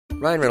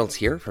Ryan Reynolds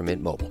here from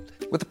Mint Mobile.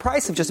 With the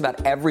price of just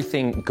about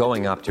everything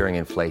going up during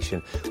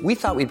inflation, we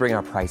thought we'd bring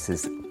our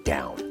prices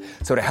down.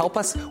 So to help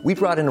us, we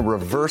brought in a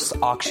reverse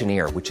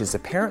auctioneer, which is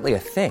apparently a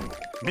thing.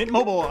 Mint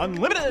Mobile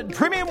Unlimited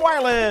Premium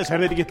Wireless. How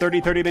to get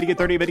 30, 30, bit to get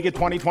 30, bit to get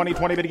 20, 20,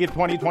 20, bit to get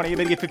 20, 20,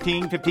 bit to get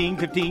 15, 15,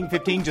 15,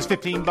 15, just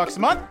 $15 a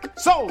month?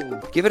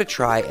 Sold! Give it a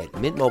try at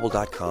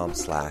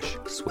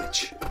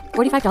mintmobile.com/switch.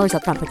 $45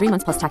 up front for 3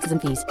 months plus taxes and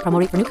fees. Promo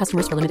rate for new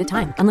customers for limited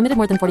time. Unlimited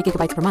more than 40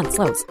 gigabytes per month.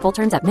 Slows full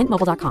terms at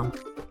mintmobile.com.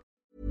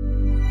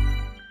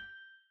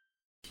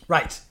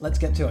 Right, let's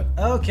get to it.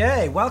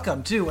 Okay,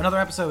 welcome to another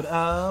episode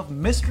of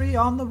Mystery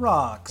on the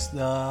Rocks,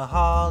 the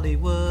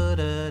Hollywood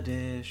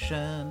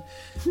edition.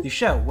 The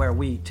show where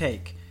we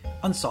take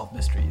unsolved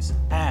mysteries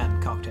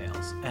and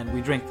cocktails, and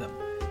we drink them,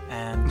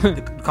 and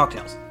the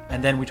cocktails,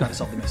 and then we try to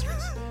solve the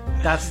mysteries.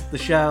 That's the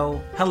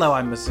show. Hello,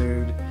 I'm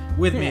Masood.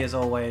 With me, as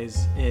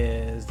always,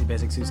 is the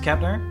basic Suze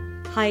Kepner.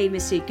 Hi,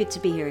 Masood. Good to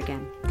be here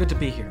again. Good to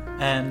be here.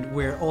 And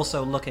we're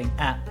also looking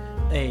at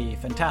a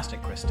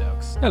fantastic Chris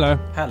Stokes. Hello.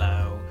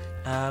 Hello.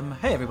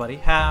 Hey everybody,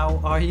 how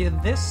are you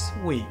this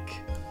week?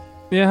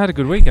 Yeah, I had a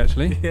good week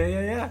actually.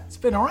 Yeah. It's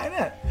been alright,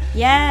 isn't it?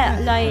 Yeah,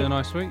 like... Had a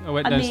nice week. I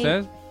went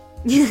downstairs.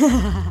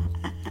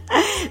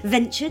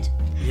 Ventured.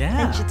 Yeah.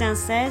 Ventured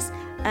downstairs.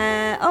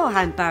 Oh,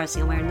 how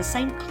embarrassing. I'm wearing the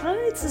same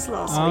clothes as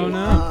last Oh, week.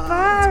 no.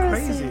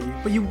 Embarrassing. Crazy.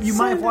 But you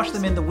might have watched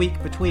them in the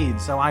week between,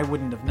 so I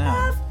wouldn't have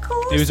known. Of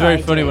course It was very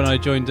I funny did.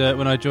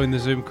 when I joined the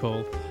Zoom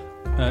call.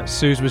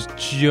 Suze was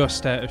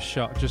just out of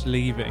shot, just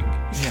leaving,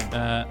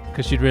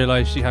 because she'd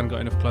realised she hadn't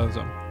got enough clothes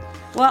on.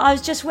 Well, I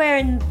was just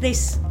wearing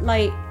this,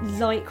 like,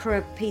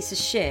 lycra piece of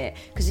shit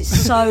because it's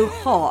so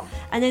hot.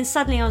 And then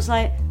suddenly I was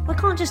like, I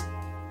can't just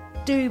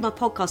do my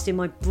podcast in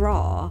my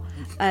bra.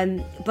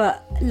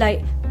 But,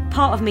 like,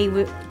 part of me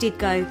did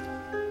go,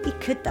 you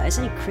could though, it's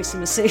only Chris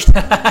and Masood.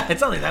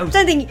 It's only those.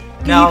 I don't think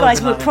No, you guys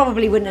definitely.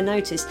 probably wouldn't have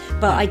noticed.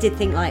 But I did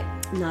think, like,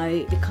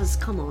 no, because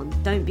come on,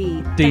 don't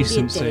be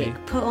Decency. a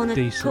dick. Put on a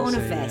Decency,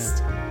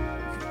 vest.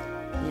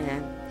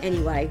 Yeah.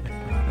 Anyway,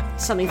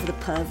 something for the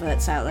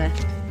perverts out there.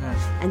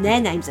 And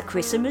their names are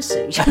Chris and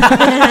Masood.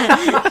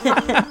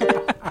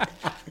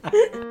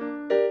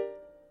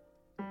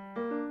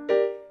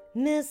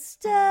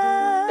 Mystery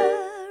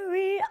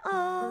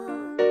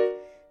on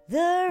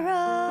the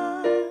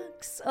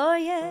rocks, oh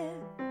yeah.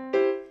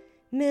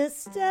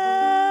 Mystery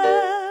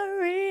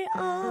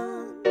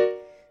on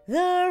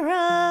the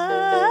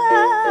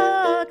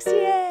rocks,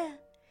 yeah.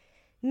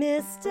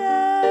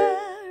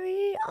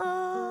 Mystery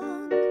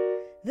on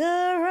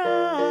the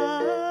rocks,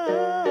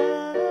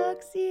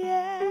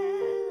 yeah.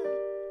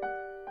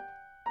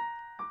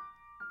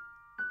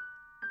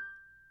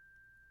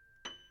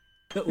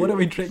 What are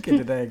we drinking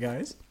today,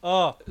 guys?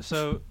 Oh,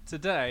 so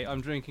today I'm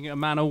drinking a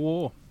Man of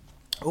War.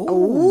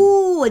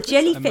 Ooh, a A Man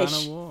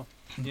jellyfish. of War.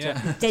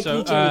 Yeah.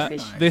 Deadly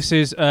jellyfish. This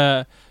is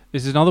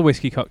another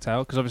whiskey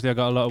cocktail because obviously I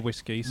got a lot of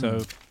whiskey,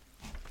 so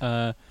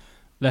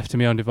left to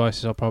my own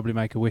devices, I'll probably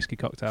make a whiskey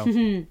cocktail.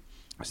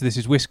 So this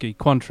is whiskey,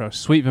 Cointreau,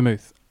 sweet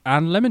vermouth,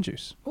 and lemon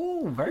juice.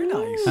 Oh, very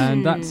nice.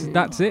 And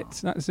that's it.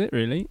 That's it,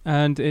 really.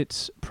 And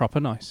it's proper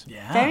nice.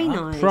 Yeah. Very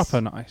nice.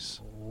 Proper nice.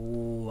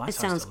 Oh, that It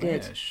sounds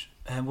good. delish.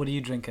 And what are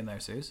you drinking there,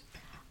 Suze?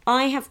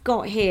 I have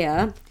got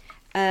here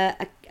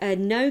a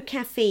no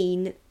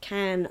caffeine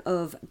can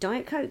of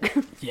Diet Coke.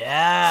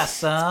 Yeah,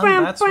 son.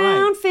 brown That's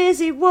right.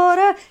 fizzy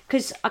water.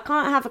 Because I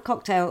can't have a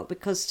cocktail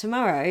because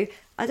tomorrow,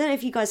 I don't know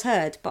if you guys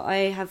heard, but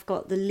I have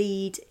got the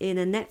lead in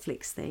a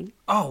Netflix thing.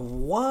 Oh,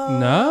 what?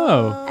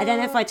 No. I don't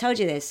know if I told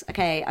you this.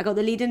 Okay, I got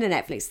the lead in a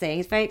Netflix thing.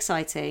 It's very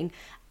exciting.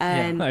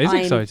 That is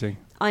exciting.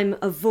 I'm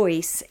a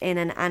voice in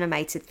an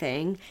animated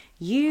thing.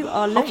 You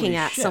are looking Holy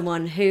at shit.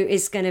 someone who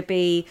is going to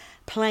be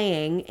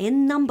playing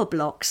in number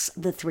blocks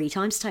the 3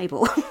 times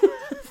table.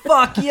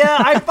 Fuck yeah,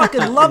 I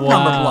fucking love Wow.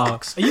 Number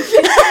Blocks. Are you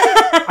kidding me?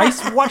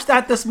 I watched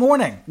that this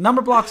morning.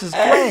 Number Blocks is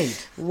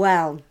great.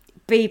 Well,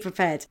 be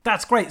prepared.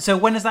 That's great. So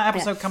when does that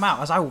episode come out?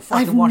 As I will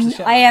fucking watch the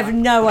shit. I have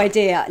no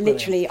idea.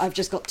 Literally, I've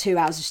just got 2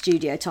 hours of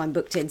studio time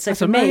booked in. So That's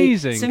for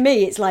amazing.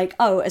 me, it's like,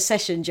 oh, a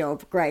session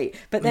job, great.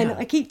 But then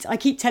I keep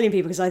telling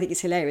people because I think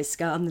it's hilarious to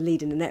go, I'm the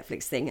lead in the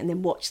Netflix thing, and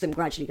then watch them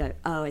gradually go,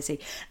 oh, I see.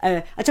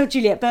 I told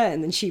Juliette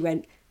Burton, and she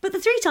went, but the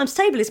 3 times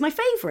table is my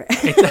favourite.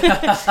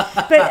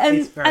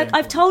 But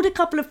I've told a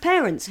couple of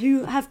parents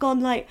who have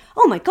gone like,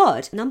 oh my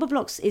God, Number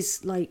Blocks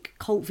is like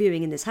cult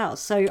viewing in this house.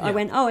 So I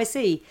went, oh, I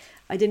see.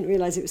 I didn't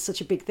realise it was such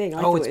a big thing.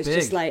 I thought it's it was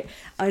just big. like,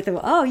 I thought,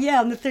 oh yeah,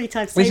 I'm the 3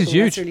 times table. This is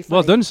huge. That's really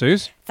Well funny. done,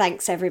 Suze.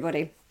 Thanks,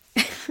 everybody.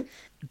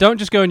 Don't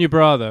just go in your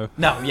bra, though.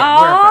 No, yeah,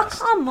 wear a Oh,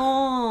 vest. come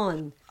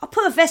on. I'll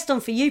put a vest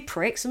on for you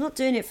pricks. I'm not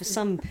doing it for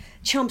some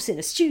chumps in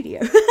a studio.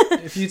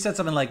 If you'd said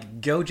something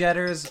like Go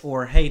Jetters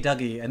or Hey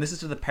Dougie, and this is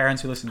to the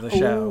parents who listen to the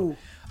show, Ooh.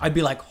 I'd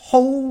be like,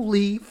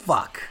 holy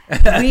fuck.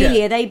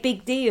 Really? Are they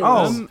big deals?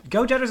 Oh,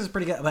 Go Jetters is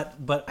pretty good,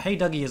 but Hey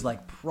Dougie is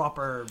like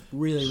proper,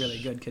 really,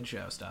 really good kid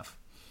show stuff.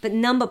 But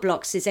Number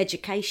Blocks is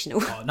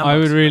educational. Oh, no, I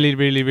would it's- really,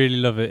 really, really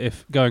love it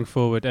if, going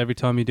forward, every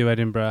time you do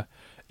Edinburgh,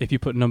 if you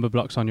put number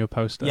blocks on your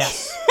poster.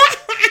 Yes.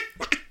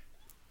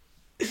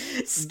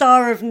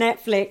 Star of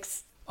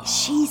Netflix.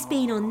 She's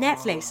been on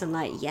Netflix. I'm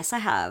like, yes, I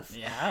have.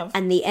 You have?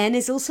 And the N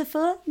is also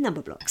for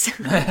number blocks.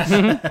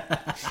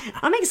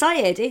 I'm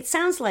excited. It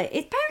sounds like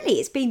apparently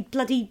it's been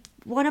bloody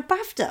won a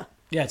BAFTA.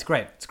 Yeah, it's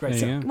great. It's great.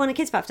 There you go. Won a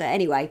kids BAFTA.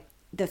 Anyway,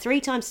 the 3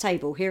 times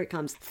table. Here it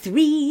comes.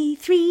 3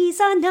 3s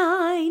are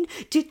 9.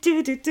 Do,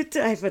 do, do, do,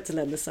 do. I've got to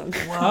learn the song.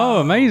 Oh,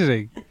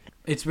 amazing.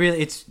 It's a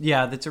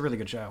really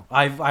good show.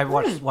 I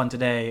watched one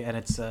today, and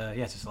it's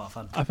just a lot of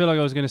fun. I feel like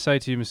I was going to say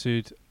to you,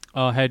 Masood,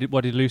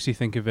 what did Lucy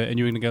think of it? And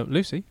you were going to go,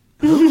 Lucy?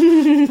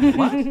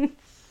 What?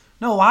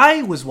 No,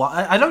 I was.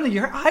 I don't think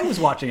I was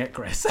watching it,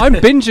 Chris. I'm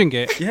binging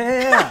it.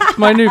 Yeah. It's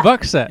my new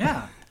box set.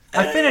 Yeah.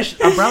 I finished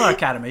Umbrella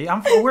Academy.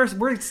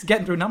 We're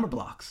getting through number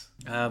blocks.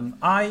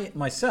 I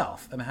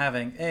myself am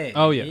having a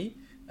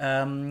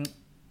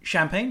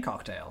champagne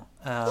cocktail,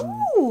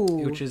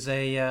 which is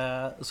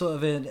a sort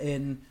of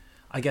in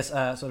I guess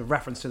sort of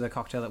reference to the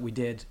cocktail that we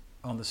did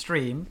on the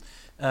stream.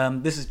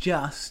 This is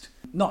just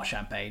not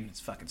champagne; it's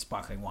fucking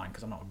sparkling wine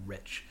because I'm not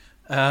rich.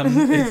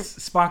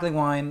 It's sparkling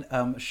wine,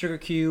 sugar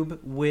cube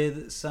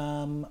with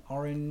some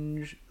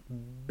orange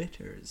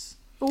bitters.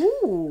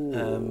 Ooh,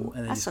 And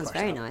then that you sounds crush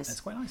very it up. nice.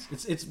 It's quite nice.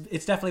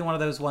 It's definitely one of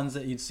those ones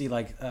that you'd see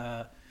like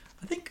I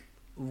think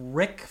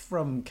Rick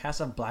from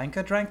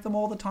Casablanca drank them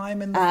all the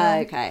time in the film.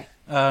 Okay.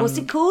 What's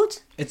it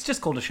called? It's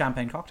just called a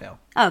champagne cocktail.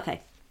 Oh,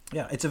 okay.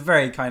 Yeah, it's a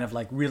very kind of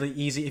like really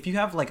easy. If you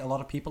have like a lot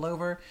of people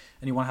over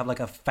and you want to have like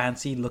a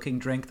fancy looking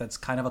drink that's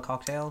kind of a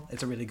cocktail,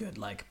 it's a really good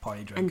like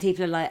party drink. And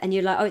people are like, and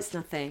you're like, oh, it's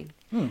nothing.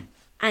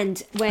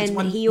 And when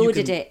one he you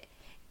ordered can- it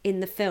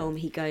in the film,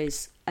 he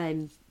goes,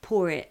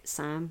 pour it,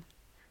 Sam.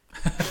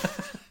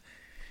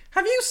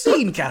 Have you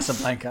seen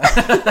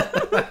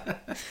Casablanca?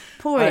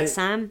 Pour it,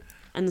 Sam.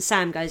 And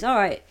Sam goes, all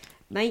right,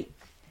 mate.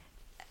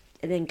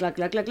 And then glug,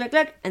 glug, glug, glug,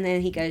 glug. And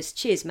then he goes,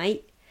 cheers,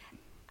 mate.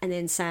 And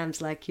then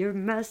Sam's like, your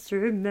master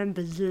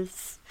remembers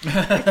this.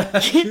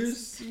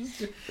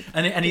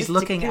 and he's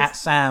looking at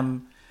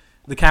Sam.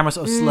 The camera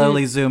sort of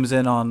slowly zooms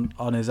in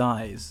on his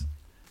eyes.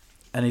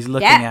 And he's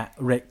looking at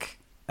Rick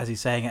as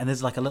he's saying it. And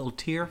there's like a little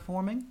tear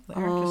forming there.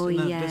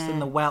 Just in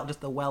the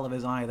well of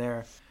his eye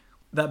there.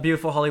 That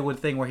beautiful Hollywood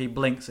thing where he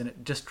blinks and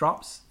it just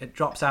drops. It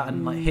drops out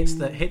and like hits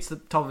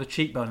the top of the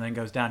cheekbone and then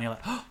goes down. You're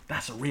like, oh,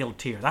 that's a real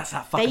tear. That's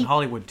that fucking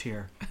Hollywood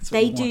tear. That's what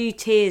They you want. do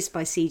tears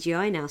by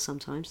CGI now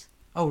sometimes.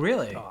 Oh,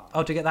 really?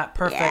 Oh, to get that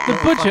perfect. Yeah.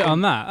 The budget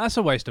on that's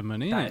a waste of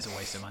money, isn't That it? is a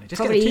waste of money. Just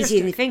Probably get a tear easier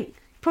than you stick. think.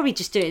 Probably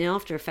just do it in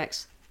After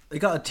Effects. They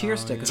got a tear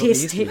stick. is what Tear they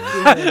used to stick. do.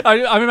 Yeah.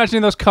 I'm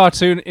imagining those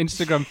cartoon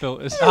Instagram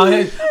filters. Oh,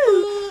 yeah.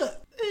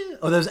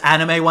 Or those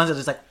anime ones that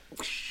just like,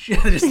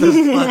 just those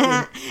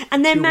fucking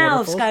And their two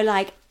mouths waterfalls. go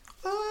like,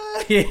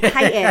 Yeah.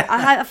 hate it.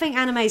 I think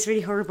anime is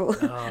really horrible.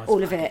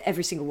 All of it,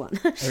 every single one.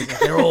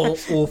 They're all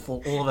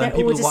awful. All of them. They're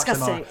People all who watch them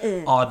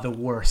disgusting. are the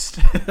worst.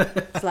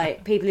 It's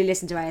like people who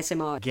listen to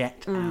ASMR.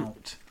 Get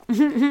out.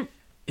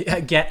 Yeah,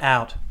 get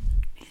out.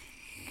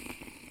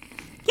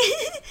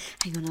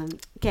 Hang on,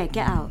 get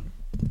out.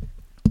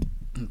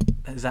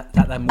 Is that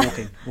them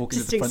walking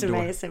Just to the doing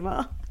front some door?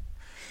 ASMR.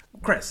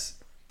 Chris,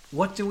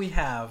 what do we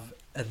have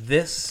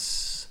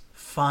this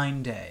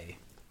fine day?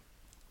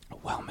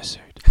 Well, Masood.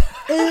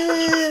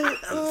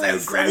 So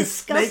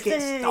gross. Make it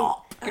disgusting.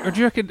 stop. Or do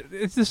you reckon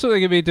it's the sort of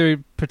thing you'd be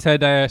doing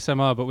pretend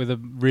ASMR but with a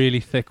really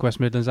thick West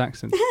Midlands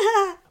accent?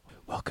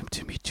 Welcome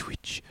to me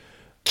Twitch.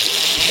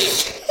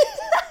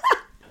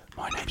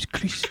 My name's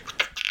Chris.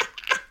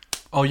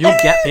 Oh, you'll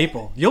get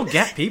people. You'll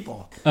get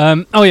people.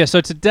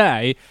 So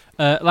today,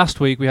 last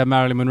week we had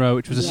Marilyn Monroe,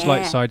 which was a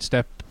slight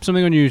sidestep,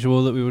 something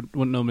unusual that we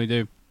wouldn't normally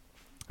do.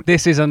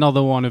 This is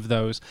another one of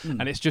those,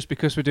 and it's just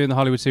because we're doing the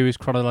Hollywood series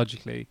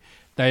chronologically,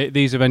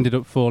 these have ended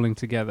up falling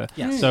together.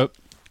 Yes. So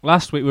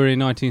last week we were in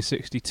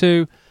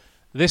 1962,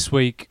 this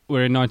week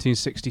we're in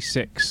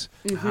 1966.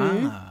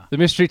 Ah. The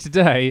mystery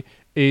today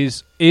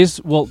is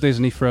Walt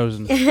Disney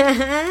frozen?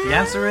 The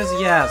answer is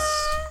yes.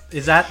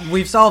 Is that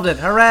we've solved it?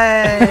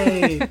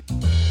 Hooray!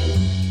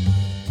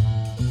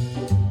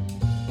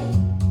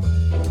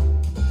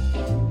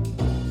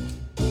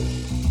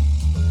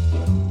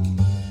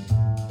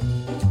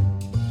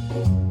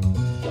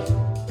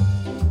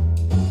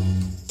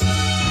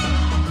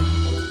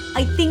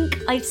 I think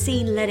I've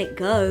seen Let It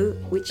Go,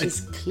 which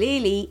is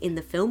clearly in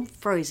the film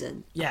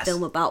Frozen. Yes. A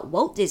film about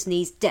Walt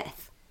Disney's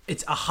death.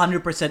 It's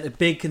 100% a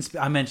big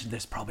I mentioned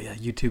this, probably a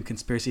YouTube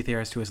conspiracy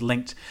theorist who has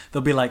linked.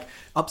 There'll be like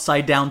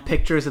upside down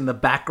pictures in the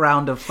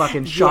background of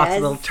fucking shots.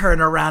 Yes. They'll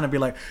turn around and be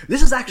like,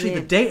 this is actually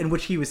the date in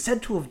which he was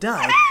said to have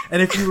died.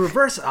 And if you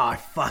reverse it,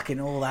 fucking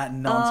all that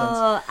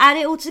nonsense. Add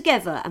it all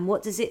together, and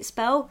what does it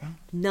spell?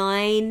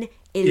 9/11.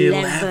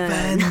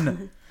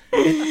 11.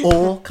 It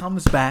all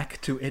comes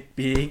back to it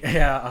being,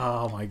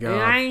 oh my god.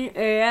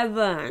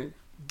 9/11.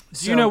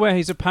 Do you know where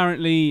he's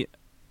apparently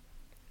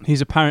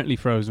He's apparently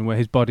frozen, where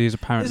his body is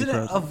apparently Isn't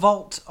it frozen. a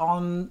vault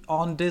on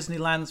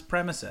Disneyland's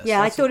premises?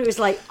 Yeah, That's I thought it was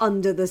like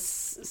under the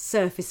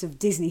surface of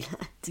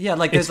Disneyland. Yeah,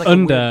 like It's there's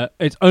like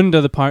it's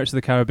under the Pirates of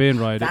the Caribbean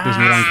ride at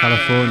Disneyland,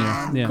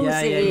 California. Yeah. course Yeah.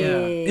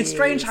 it It's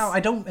strange is. how I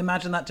don't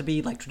imagine that to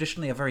be like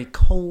traditionally a very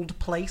cold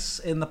place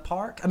in the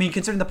park. I mean,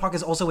 considering the park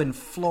is also in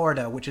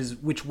Florida, which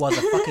was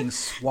a fucking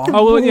swamp.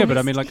 Oh well, yeah, but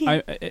I warmest mean,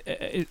 like,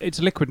 it's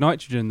liquid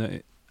nitrogen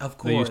that Of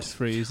they used to course.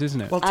 freeze,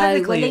 isn't it? Well, Oh,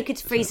 technically, well, they could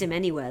freeze him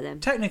anywhere then.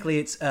 technically,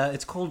 it's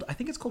called. I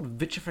think it's called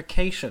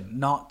vitrification,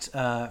 not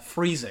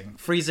freezing.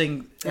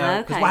 Freezing.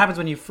 Because Okay. what happens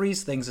when you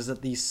freeze things is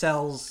that these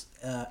cells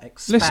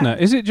expand. Listener,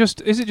 is it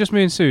just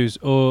me and Suze,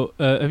 or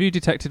have you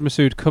detected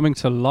Masood coming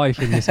to life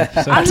in this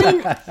episode? I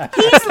mean,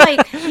 he's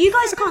like, you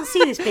guys can't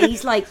see this, but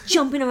he's like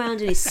jumping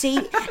around in his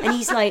seat, and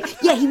he's like,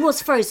 yeah, he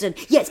was frozen.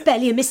 Yeah, it's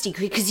barely a misty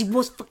because he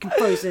was fucking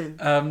frozen.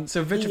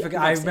 So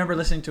vitrification. I remember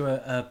listening to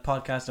a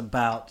podcast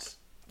about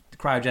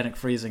cryogenic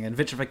freezing, and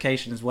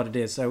vitrification is what it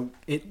is. So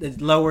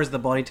it lowers the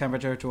body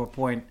temperature to a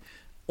point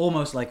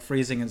almost like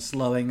freezing and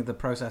slowing the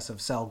process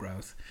of cell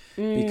growth,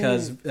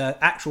 because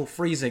actual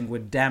freezing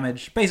would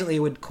damage. Basically, it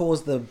would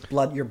cause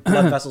your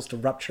blood vessels to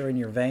rupture in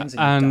your veins,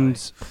 and you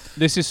die.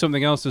 This is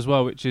something else as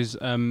well, which is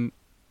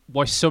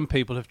why some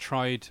people have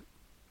tried,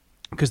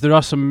 because there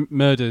are some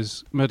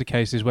murder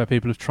cases where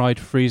people have tried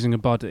freezing a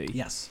body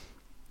Yes.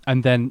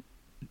 and then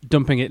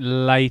dumping it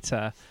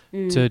later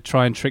to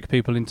try and trick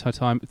people into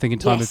thinking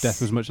time Yes. of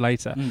death was much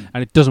later,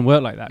 and it doesn't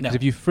work like that, because No.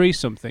 if you freeze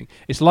something,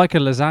 it's like a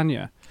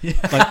lasagna.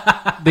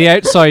 Like the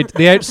outside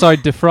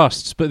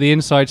defrosts, but the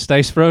inside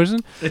stays frozen.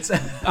 It's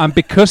And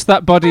because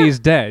that body is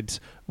dead,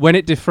 when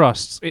it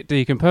defrosts, it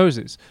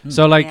decomposes.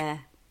 So like Yeah.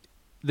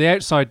 the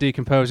outside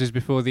decomposes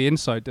before the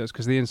inside does,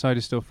 because the inside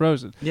is still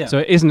frozen. Yeah. So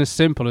it isn't as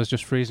simple as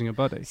just freezing a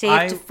body. So you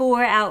have to I- thaw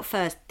it out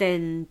first,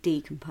 then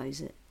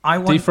decompose it. I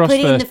want Defrost Put it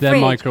in first, the then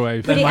fridge.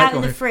 microwave. Put Then it out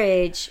in the microwave.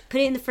 fridge.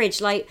 Put it in the fridge,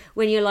 like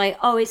when you're like,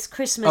 oh, it's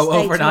Christmas Oh,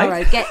 Day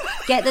overnight? tomorrow.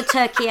 Get the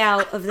turkey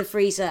out of the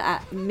freezer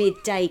at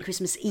midday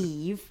Christmas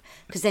Eve,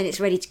 because then it's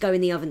ready to go in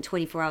the oven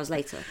 24 hours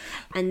later.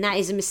 And that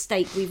is a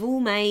mistake we've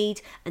all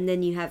made. And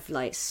then you have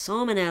like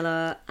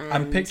salmonella. And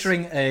I'm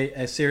picturing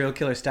a serial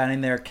killer standing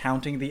there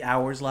counting the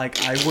hours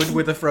like I would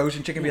with a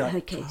frozen chicken. Be Yeah, like,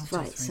 okay, 12,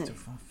 right, 13, so-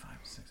 14, 5,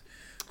 6.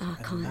 Oh,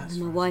 I can't.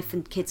 My wife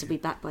and kids will be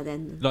back by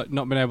then. Like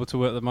not being able to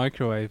work the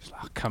microwave.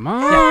 Oh, come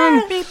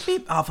on. Beep,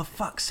 beep. Oh, for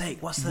fuck's sake!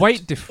 What's the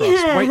Weight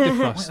defrost. Weight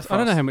defrost. defrost. I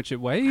don't know how much it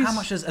weighs. How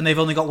much is? And they've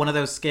only got one of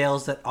those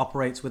scales that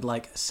operates with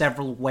like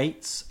several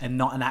weights and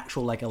not an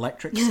actual like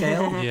electric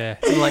scale. Yeah.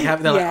 So like they're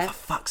Yeah. like, oh, for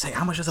fuck's sake,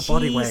 how much does a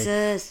body weigh?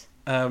 Jesus.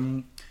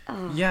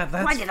 Yeah,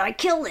 that's. Why did I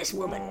kill this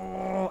woman?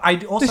 I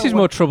also This is want,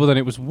 more trouble than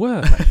it was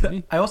worth.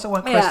 Actually. I also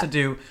want Chris Yeah. to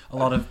do a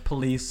lot of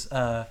police.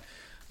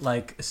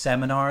 Like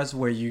seminars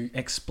where you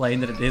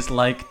explain that it is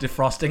like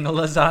defrosting a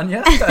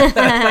lasagna.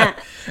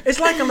 It's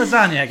like a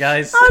lasagna,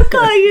 guys.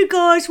 Okay, you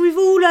guys, we've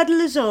all had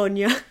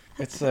lasagna.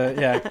 It's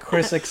yeah.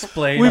 Chris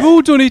explained. We've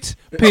all done it.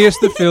 Pierce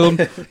the film.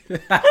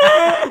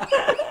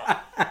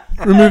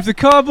 Remove the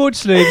cardboard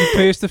sleeve. You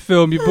pierce the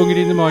film. You bung it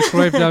in the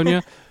microwave, don't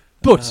you?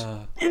 But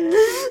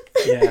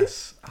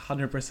Yes,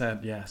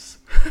 100%. Yes.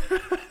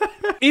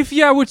 if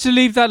you were to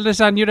leave that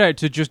lasagna out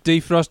to just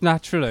defrost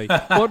naturally,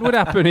 what would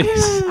happen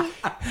is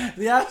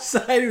The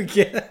outside we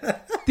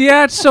get. the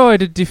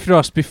outside would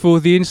defrost before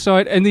the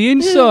inside, and the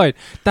inside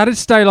that'd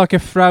stay like a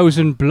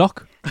frozen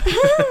block,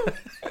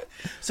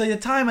 So your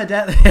time of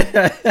death.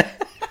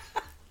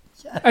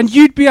 and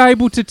you'd be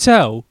able to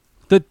tell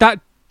that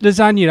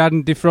lasagna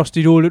hadn't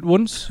defrosted all at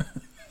once.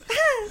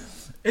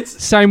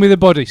 It's. Same with the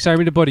body. Same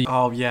with the body.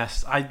 Oh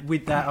yes,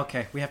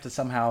 okay. We have to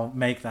somehow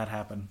make that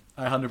happen.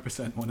 I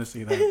 100% want to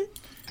see that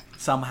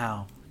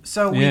somehow.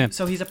 So Yeah.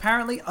 so he's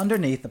apparently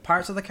underneath the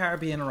Pirates of the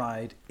Caribbean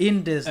ride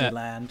in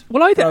Disneyland.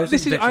 Well, I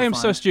frozen, am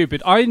so vitrified.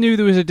 stupid. I knew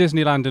there was a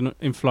Disneyland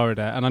in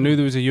Florida, and I knew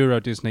there was a Euro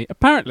Disney.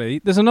 Apparently,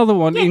 there's another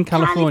one in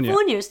California.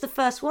 California is the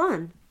first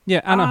one. Yeah,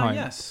 Anaheim.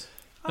 Yes.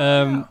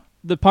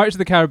 The Pirates of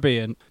the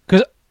Caribbean.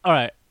 Because, all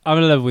right, I'm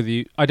going to level with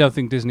you. I don't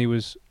think Disney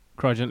was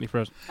cryogenically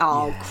frozen.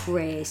 Oh,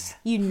 Chris,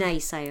 you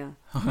naysayer.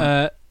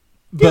 But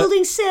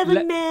Building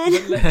 7, man.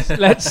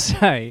 let's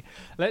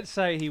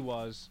say he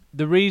was.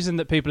 The reason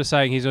that people are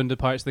saying he's under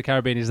Pirates of the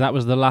Caribbean is that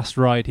was the last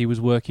ride he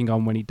was working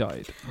on when he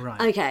died.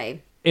 Right.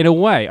 Okay. In a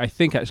way, I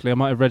think actually I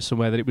might have read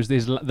somewhere that it was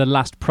the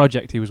last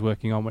project he was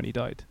working on when he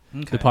died.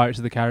 Okay. The Pirates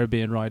of the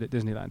Caribbean ride at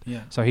Disneyland.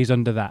 Yeah. So he's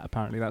under that,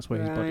 apparently. That's where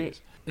his body Right.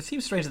 is. It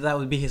seems strange that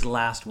would be his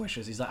last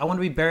wishes. He's like, I want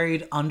to be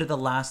buried under the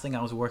last thing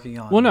I was working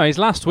on. Well, no, his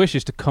last wish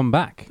is to come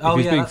back if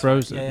he's being that's right.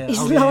 frozen. Yeah, yeah. His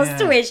Oh, yeah, last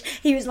yeah. wish,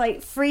 he was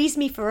like, freeze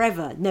me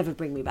forever, never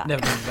bring me back.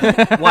 Never bring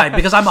me back. Why?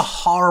 Because I'm a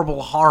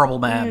horrible, horrible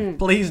man.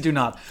 Please do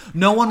not.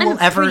 No one I'm will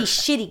a ever. pretty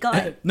shitty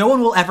guy. No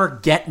one will ever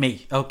get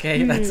me.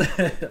 Okay, that's.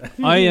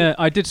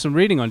 I did some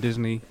reading on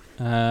Disney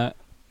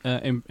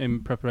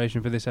in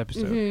preparation for this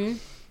episode,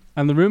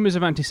 and the rumours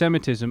of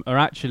anti-Semitism are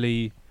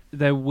actually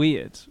they're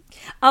weird.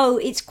 Oh,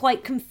 it's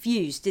quite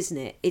confused, isn't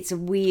it? It's a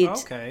weird...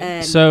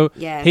 Okay. So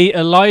yeah. he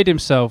allied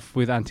himself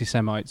with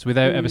anti-Semites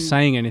without ever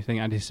saying anything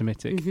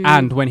anti-Semitic,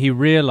 and when he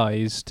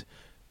realised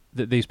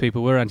that these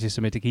people were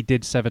anti-Semitic, he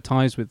did sever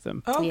ties with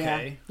them.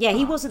 Okay. Yeah,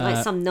 he wasn't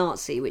like some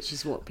Nazi, which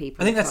is what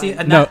people. I think that's the. find.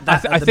 and No,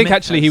 that- I the think myth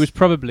actually is- he was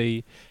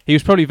probably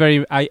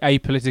very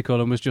apolitical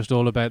and was just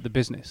all about the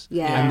business.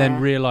 Yeah. And then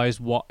realised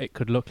what it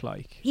could look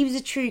like. He was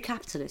a true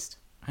capitalist.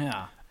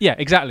 Yeah. Yeah,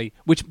 exactly.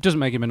 Which doesn't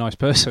make him a nice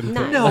person.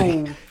 No. but, No.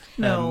 like,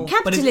 No.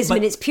 Capitalism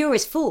in but- its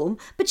purest form,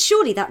 but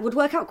surely that would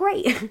work out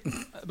great.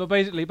 but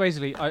basically,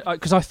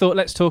 because I thought,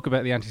 let's talk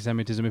about the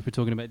anti-Semitism if we're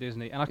talking about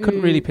Disney, and I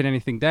couldn't really pin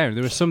anything down.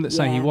 There were some that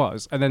say he Yeah.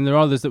 was, and then there are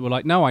others that were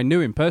like, no, I knew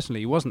him personally,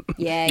 he wasn't.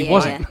 Yeah, he yeah,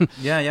 wasn't.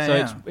 Yeah.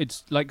 So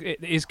it's like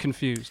it is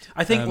confused.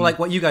 I think like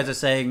what you guys are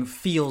saying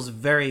feels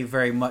very,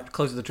 very much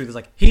closer to the truth. Is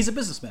like he's a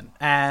businessman,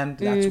 and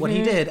that's what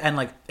he did, and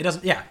like it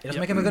doesn't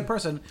make him a good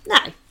person. No.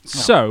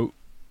 So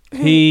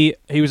he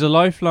was a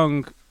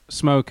lifelong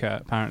smoker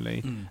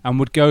apparently, and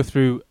would go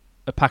through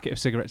a packet of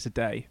cigarettes a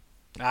day.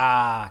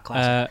 Ah,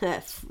 classic.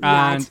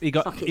 And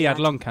Lad. he had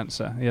lung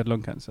cancer. He had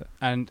lung cancer,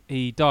 and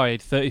he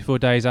died 34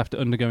 days after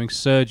undergoing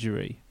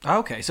surgery.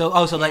 Okay, so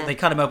like they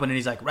cut him open, and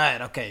he's like, right,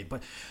 okay,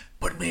 but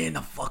put me under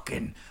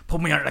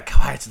the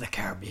Pirates of the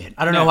Caribbean.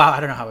 I don't know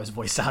how his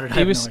voice sounded.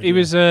 He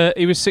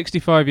was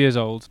 65 years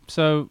old,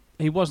 so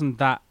he wasn't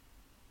that.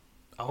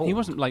 Oh. He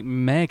wasn't like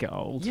mega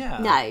old. Yeah.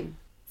 No.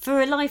 For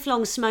a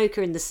lifelong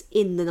smoker in the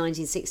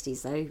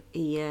 1960s, though,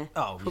 he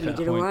probably fair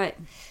did point. all right.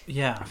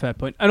 Yeah. Fair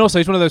point. And also,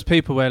 he's one of those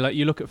people where, like,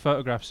 you look at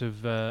photographs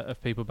of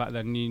people back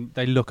then, and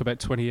they look about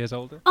 20 years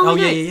older. Oh, I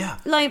know. yeah.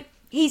 Like,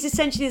 he's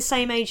essentially the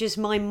same age as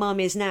my mum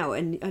is now,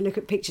 and I look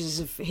at pictures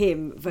of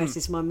him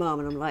versus my mum,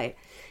 and I'm like,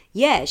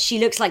 yeah, she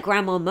looks like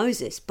Grandma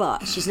Moses,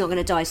 but she's not going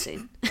to die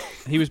soon.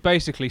 He was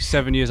basically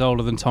 7 years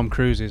older than Tom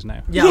Cruise is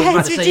now. Yeah, I was about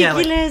it's to say, yeah,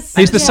 like- ridiculous.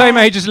 He's the same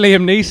age as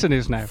Liam Neeson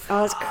is now.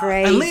 Oh, it's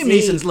crazy. And Liam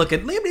Neeson's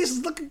looking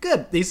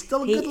good. He's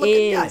still a He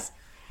good-looking guy. is.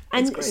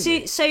 And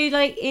crazy. so,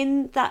 like,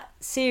 in that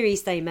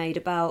series they made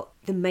about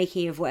the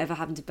making of Whatever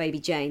Happened to Baby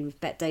Jane with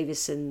Bette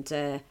Davis and,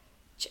 oh,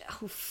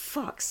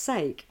 fuck's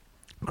sake.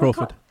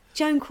 Crawford.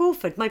 Joan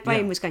Crawford. My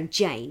brain Yeah. was going,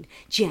 Jane.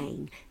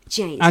 It's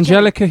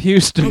Angelica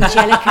Houston. Jane.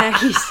 Angelica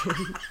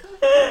Houston.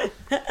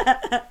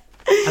 I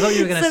thought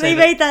you were going to So say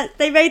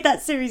they made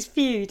that series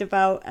Feud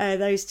about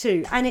those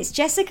two, and it's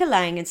Jessica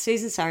Lange and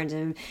Susan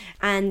Sarandon,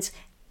 and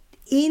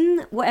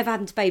in Whatever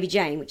Happened to Baby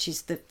Jane, which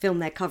is the film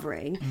they're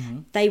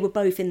covering, they were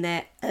both in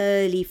their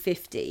early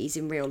 50s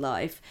in real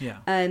life. Yeah.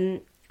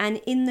 And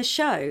in the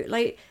show,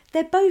 like,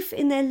 they're both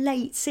in their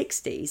late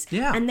 60s.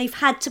 Yeah. And they've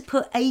had to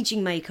put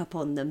aging makeup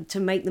on them to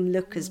make them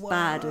look as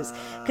bad as...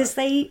 Because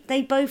they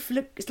both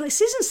look... Like,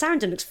 Susan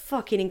Sarandon looks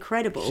fucking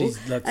incredible.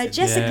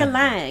 Jessica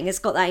Lange has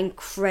got that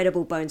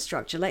incredible bone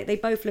structure. Like, they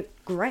both look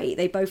great.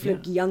 They both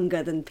look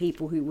younger than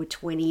people who were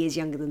 20 years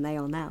younger than they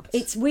are now.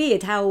 It's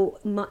weird how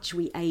much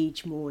we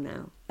age more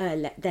now.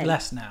 Then.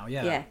 less now,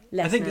 yeah. Yeah,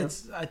 less I think now.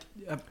 it's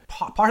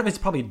part of it's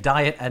probably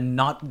diet and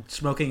not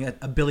smoking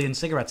a billion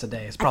cigarettes a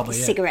day. It's probably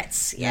it.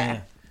 Cigarettes,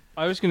 yeah.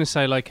 I was going to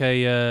say, like,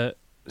 a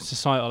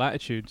societal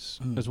attitudes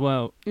as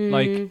well.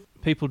 Like,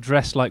 people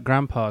dressed like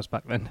grandpas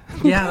back then.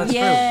 Yeah, that's true.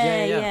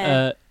 Yeah, Yeah.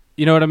 yeah.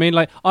 You know what I mean?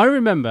 Like, I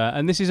remember,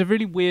 and this is a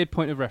really weird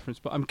point of reference,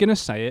 but I'm going to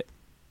say it.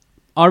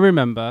 I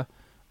remember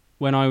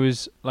when I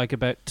was, like,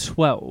 about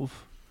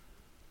 12,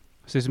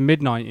 so it's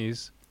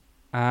mid-90s,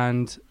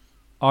 and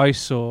I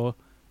saw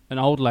an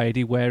old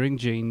lady wearing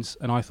jeans,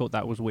 and I thought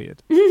that was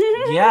weird.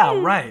 Yeah,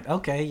 right.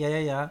 Okay,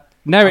 yeah.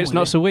 Now I'm it's with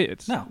not you. so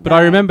weird. No. But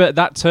I remember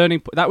that turning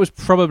point. That was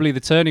probably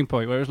the turning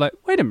point where it was like,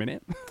 wait a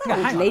minute. Yeah, hang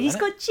Old on a lady's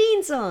minute. got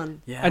jeans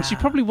on. Yeah. And she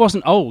probably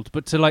wasn't old,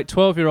 but to like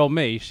 12-year-old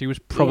me, she was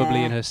probably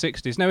Yeah. in her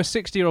 60s. Now, a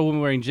 60-year-old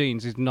woman wearing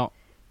jeans is not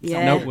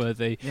Yeah.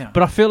 noteworthy. Yeah.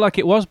 But I feel like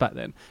it was back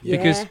then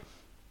because Yeah.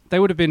 they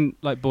would have been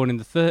like born in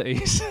the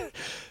 30s.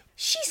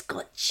 She's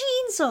got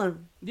jeans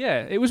on.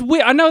 Yeah, it was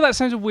weird. I know that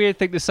sounds a weird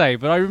thing to say,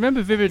 but I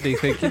remember vividly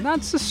thinking,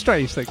 that's a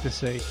strange thing to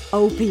see.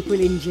 Old people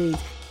in jeans.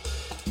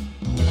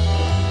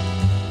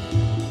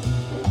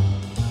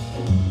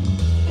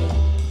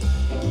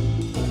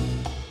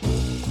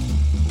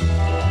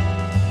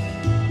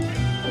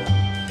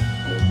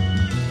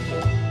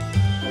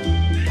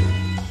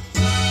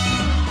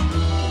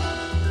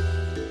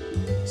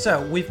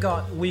 So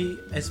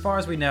as far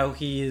as we know,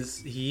 he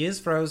is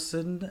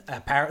frozen.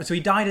 So he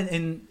died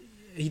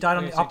he died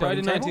on the He died operating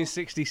in table.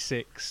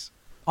 1966.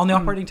 On the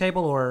operating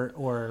table,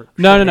 or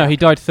No. He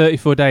died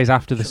 34 days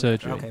after the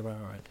surgery. Okay, right.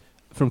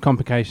 From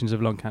complications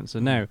of lung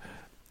cancer. Now,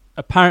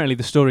 apparently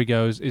the story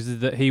goes is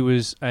that he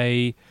was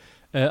I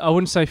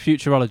wouldn't say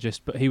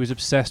futurologist, but he was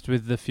obsessed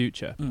with the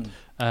future.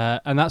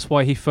 And that's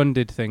why he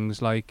funded things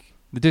like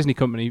the Disney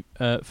company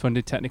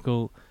funded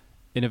technical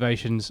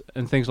innovations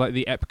and things like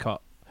the Epcot,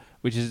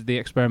 which is the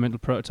Experimental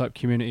Prototype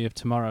Community of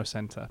Tomorrow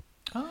Center.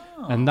 Oh.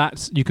 And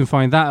you can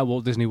find that at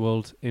Walt Disney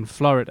World in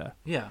Florida.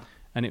 Yeah.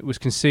 And it was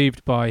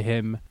conceived by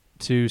him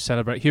to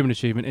celebrate human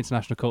achievement,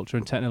 international culture,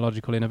 and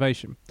technological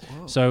innovation.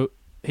 Whoa. So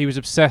he was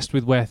obsessed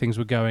with where things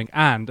were going,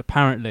 and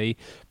apparently,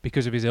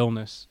 because of his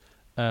illness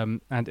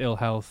and ill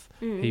health,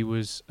 he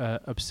was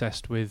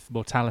obsessed with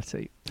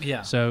mortality.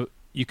 Yeah. So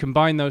you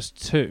combine those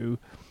two,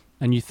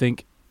 and you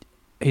think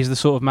he's the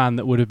sort of man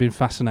that would have been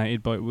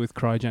fascinated with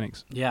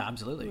cryogenics. Yeah,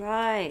 absolutely.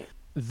 Right.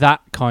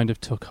 That kind of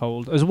took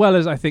hold, as well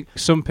as I think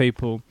some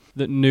people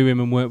that knew him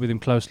and worked with him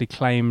closely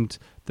claimed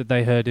that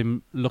they heard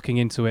him looking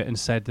into it and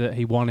said that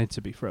he wanted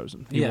to be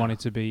frozen. He wanted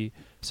to be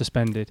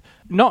suspended.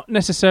 Not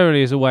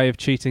necessarily as a way of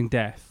cheating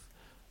death,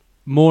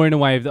 more in a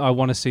way that I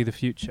want to see the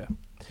future.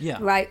 Yeah.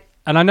 Right.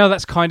 And I know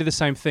that's kind of the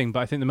same thing,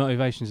 but I think the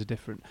motivations are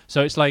different.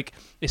 So it's like,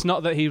 it's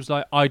not that he was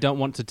like, I don't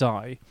want to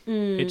die.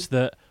 It's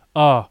that,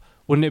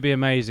 wouldn't it be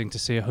amazing to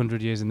see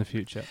 100 years in the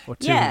future or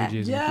 200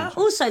 years in the future?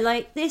 Also,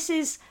 like, this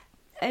is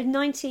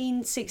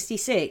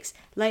 1966.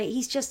 Like,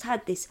 he's just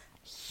had this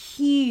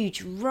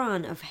huge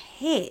run of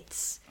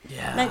hits.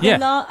 Yeah. Like,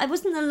 it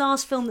wasn't the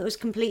last film that was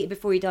completed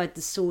before he died,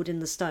 The Sword in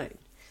the Stone.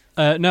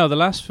 No, the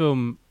last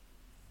film...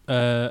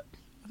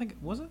 I think,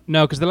 was it?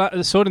 No, because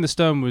the Sword in the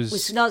Stone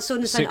was Sword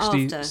in the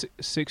Stone after.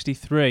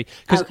 63.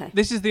 Because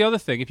this is the other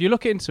thing. If you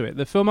look into it,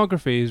 the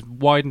filmography is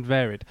wide and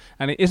varied.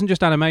 And it isn't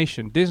just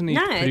animation. Disney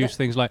produced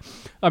things like...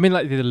 I mean,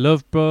 like, they did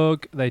Love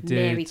Bug, they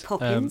did... Mary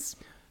Poppins.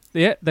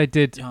 Yeah, they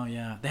did... Oh,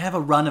 yeah. They have a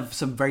run of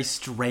some very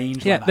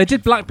strange Yeah, they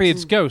did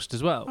Blackbeard's Ghost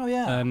as well. Oh,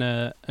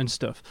 yeah. And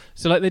stuff.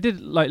 So, like, they did,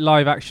 like,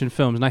 live-action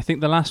films. And I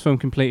think the last film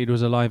completed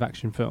was a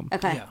live-action film.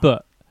 Okay. Yeah.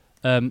 But...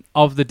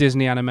 of the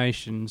Disney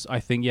animations, I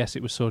think, yes,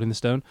 it was Sword in the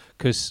Stone,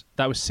 because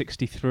that was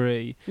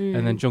 63,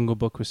 and then Jungle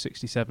Book was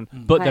 67.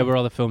 But there were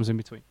other films in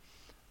between.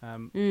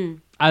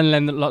 And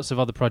then lots of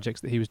other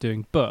projects that he was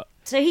doing. But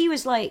so he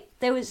was like,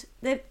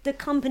 the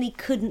company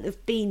couldn't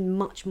have been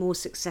much more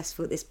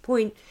successful at this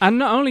point. And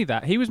not only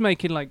that, he was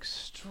making, like,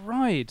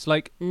 strides.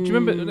 Like, do you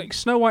remember, like,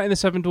 Snow White and the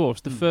Seven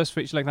Dwarfs, the first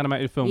feature-length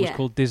animated film was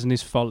called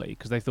Disney's Folly,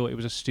 because they thought it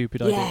was a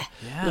stupid idea.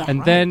 Yeah.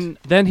 And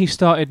then he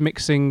started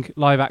mixing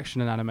live action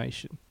and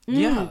animation.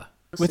 Yeah.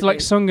 With,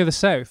 like, Song of the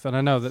South, and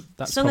I know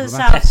that's Song of the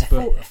problematic. South,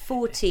 but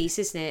 40s,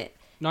 isn't it?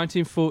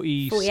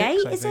 1946,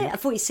 48, is I it? think.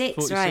 46,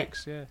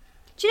 46, right. yeah.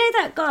 Do you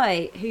know that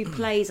guy who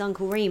plays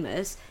Uncle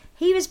Remus?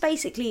 He was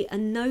basically a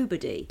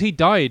nobody. He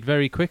died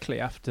very quickly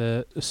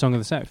after Song of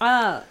the South.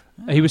 Oh.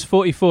 He was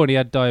 44 and he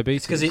had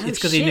diabetes. It's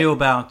because he knew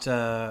about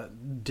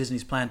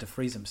Disney's plan to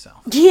freeze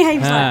himself. Yeah, he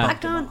was like, I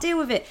can't deal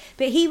with it.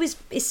 But he was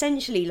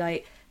essentially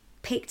like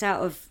picked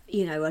out of,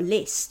 a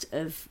list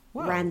of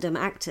random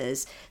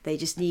actors. They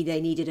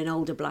needed an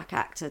older black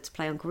actor to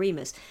play Uncle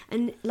Remus.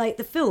 And like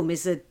the film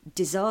is a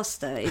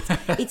disaster.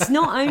 It's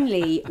not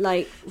only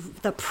like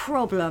the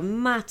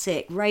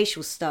problematic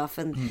racial stuff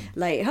and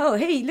like, oh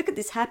hey, look at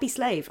this happy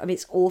slave. I mean,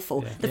 it's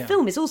awful. The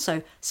film is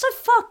also so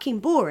fucking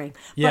boring.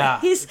 Yeah.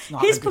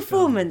 But his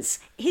performance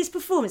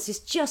is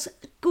just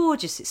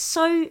gorgeous. It's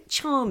so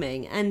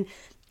charming, and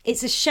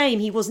it's a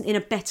shame he wasn't in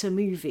a better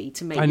movie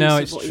to make. I know,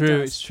 use of what it's true. he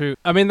does. It's true.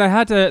 I mean, they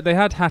had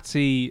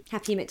Hattie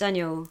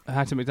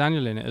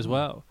McDaniel in it as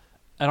well,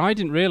 and I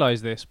didn't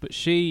realise this, but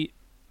she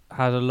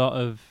had a lot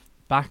of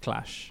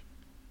backlash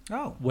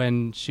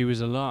when she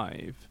was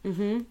alive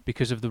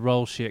because of the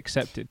role she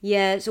accepted.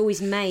 Yeah, it's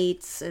always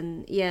maids,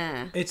 and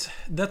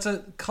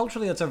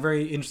Culturally that's a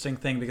very interesting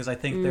thing, because I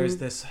think there's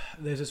this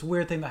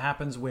weird thing that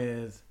happens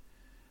with.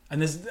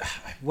 And this,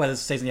 whether it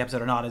stays in the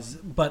episode or not,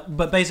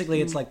 but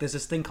basically it's like there's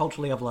this thing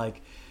culturally of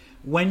like,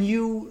 when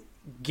you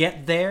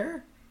get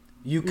there,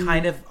 you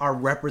kind of are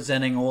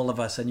representing all of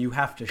us, and you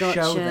have to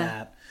show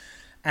that.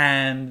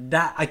 And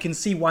that, I can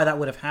see why that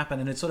would have happened.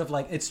 And it's sort of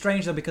like, it's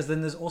strange though, because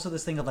then there's also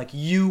this thing of like,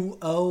 you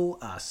owe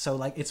us. So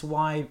like, it's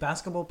why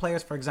basketball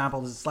players, for example,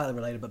 this is slightly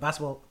related, but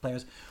basketball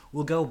players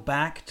will go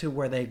back to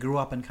where they grew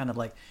up and kind of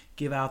like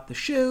give out the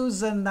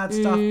shoes and that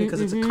stuff, because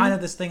it's a kind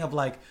of this thing of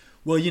like,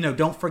 well,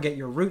 don't forget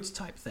your roots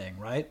type thing,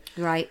 right?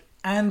 Right.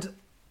 And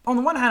on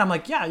the one hand, I'm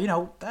like,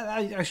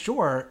 yeah,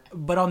 sure.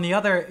 But on the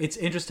other, it's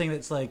interesting that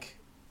it's like,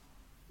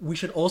 we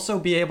should also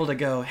be able to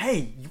go,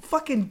 hey, you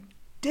fucking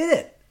did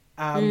it.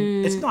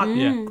 It's not...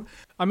 Yeah.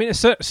 I mean,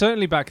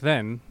 certainly back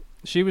then,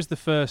 she was the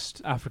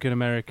first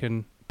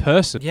African-American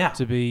person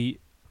to be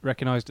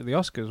recognised at the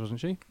Oscars,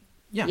 wasn't she?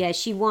 Yeah,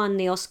 she won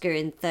the Oscar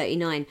in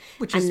 1939.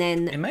 Which is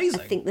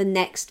amazing. I think the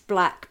next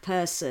black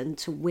person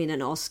to win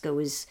an Oscar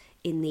was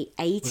in the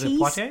 80s. Was it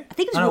Poitier? I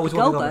think it was Whoopi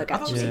Goldberg,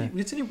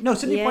 actually. Sidney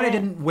Poitier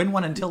didn't win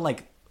one until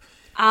like...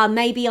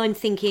 Maybe I'm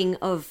thinking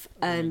of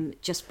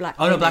just black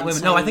women. Oh, no, black women.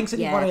 So, no, I think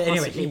Sidney Poitier... Anyway,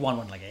 possibly. he won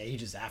one like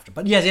ages after.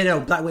 But yes,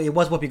 it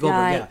was Whoopi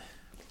Goldberg, yeah.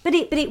 But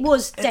it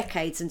was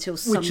decades until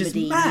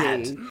somebody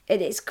knew.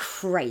 It is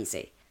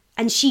crazy.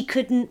 And she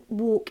couldn't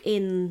walk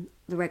in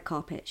the red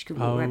carpet. She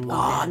couldn't walk the red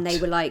carpet. And they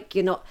were like,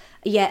 you're not...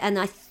 Yeah, and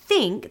I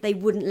think they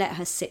wouldn't let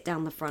her sit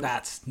down the front.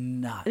 That's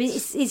nuts. I mean,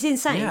 it's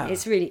insane. Yeah.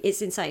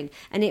 It's insane.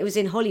 And it was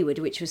in Hollywood,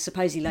 which was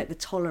supposedly like the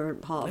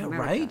tolerant part of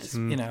America. Right?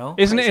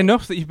 Isn't it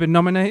enough that you've been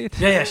nominated?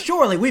 Yeah,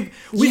 surely. We've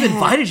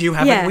invited you,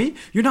 haven't we?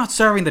 You're not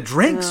serving the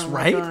drinks,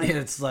 right? God.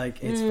 It's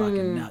like, it's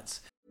fucking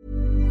nuts.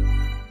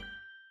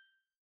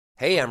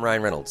 Hey, I'm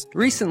Ryan Reynolds.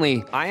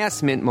 Recently, I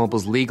asked Mint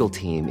Mobile's legal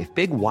team if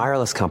big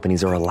wireless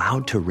companies are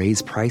allowed to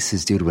raise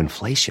prices due to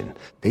inflation.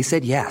 They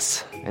said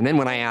yes. And then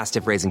when I asked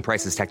if raising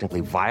prices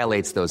technically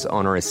violates those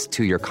onerous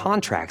 2-year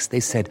contracts, they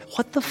said,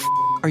 "What the f***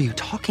 are you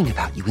talking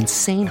about, you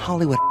insane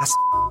Hollywood ass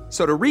f-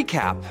 So to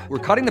recap, we're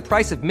cutting the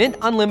price of Mint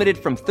Unlimited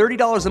from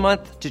 $30 a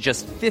month to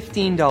just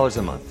 $15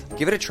 a month.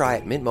 Give it a try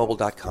at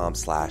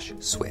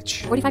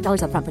mintmobile.com/switch.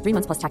 $45 up front for 3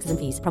 months plus taxes and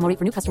fees. Promo rate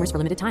for new customers for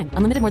limited time.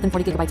 Unlimited more than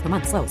 40 gigabytes per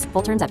month. Slows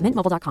full terms at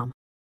mintmobile.com.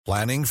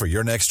 Planning for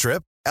your next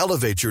trip?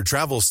 Elevate your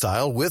travel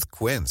style with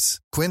Quince.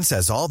 Quince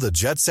has all the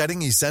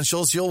jet-setting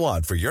essentials you'll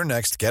want for your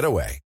next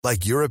getaway,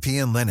 like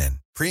European linen,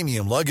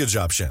 premium luggage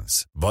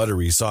options,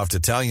 buttery soft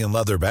Italian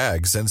leather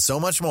bags, and so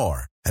much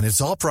more. And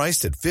it's all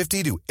priced at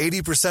 50 to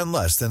 80%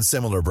 less than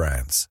similar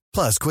brands.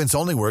 Plus, Quince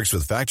only works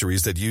with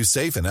factories that use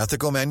safe and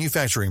ethical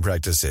manufacturing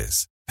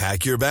practices.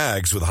 Pack your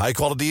bags with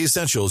high-quality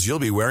essentials you'll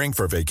be wearing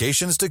for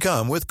vacations to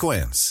come with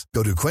Quince.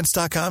 Go to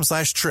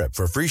quince.com/trip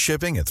for free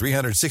shipping and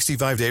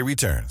 365-day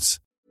returns.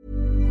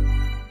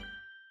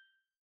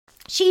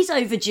 She's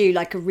overdue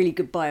like a really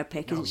good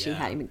biopic, isn't she,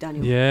 Hattie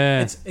McDaniel?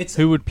 Yeah. It's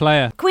Who would play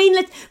her? Queen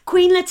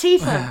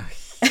Latifah.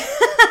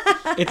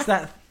 it's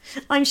that.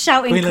 I'm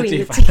shouting Queen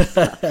Queen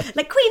Latifah. Latifah.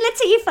 Like Queen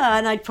Latifah,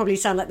 and I'd probably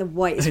sound like the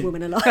whitest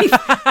woman alive.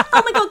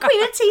 Oh my God,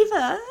 Queen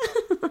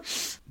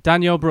Latifah.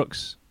 Danielle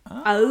Brooks.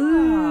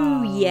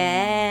 Oh,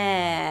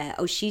 yeah.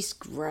 Oh, she's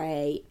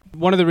great.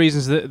 One of the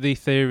reasons that the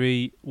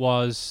theory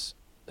was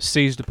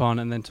seized upon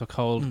and then took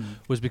hold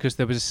was because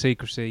there was a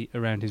secrecy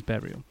around his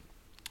burial.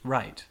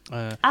 Right.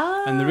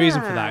 And the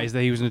reason for that is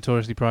that he was a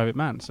notoriously private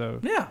man. So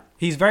Yeah.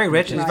 He's very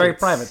rich and he's very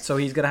private, so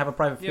he's going to have a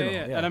private funeral.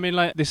 yeah. And I mean,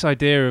 like, this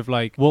idea of,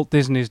 like, Walt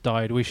Disney's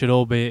died, we should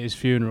all be at his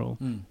funeral.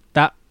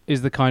 That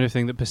is the kind of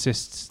thing that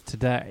persists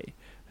today.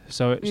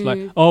 So it's like,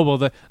 oh, well,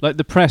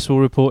 the press will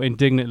report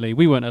indignantly,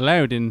 we weren't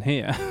allowed in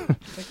here.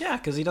 Like, yeah,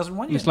 because he doesn't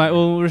want you. It's like,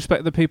 well,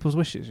 respect the people's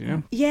wishes, you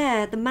know?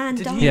 Yeah, the man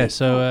died. Yeah,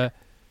 so...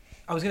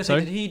 I was going to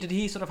say, did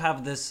he sort of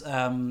have this...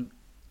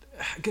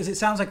 because it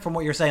sounds like from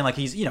what you're saying, like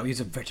he's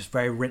a just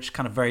very rich,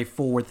 kind of very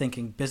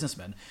forward-thinking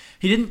businessman.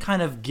 He didn't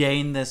kind of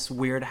gain this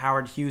weird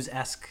Howard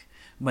Hughes-esque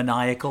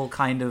maniacal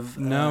kind of.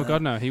 No,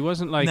 God no. He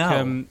wasn't like.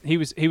 No. He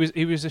was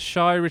a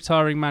shy,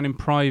 retiring man in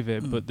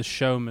private, but the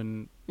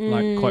showman,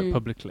 like, quite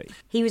publicly.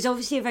 He was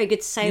obviously a very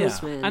good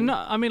salesman. And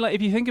I mean, like,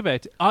 if you think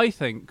about it, I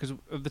think because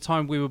of the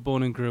time we were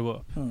born and grew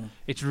up,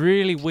 it's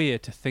really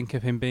weird to think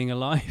of him being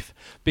alive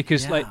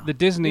because, like, the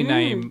Disney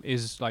name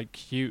is like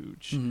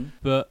huge,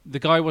 but the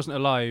guy wasn't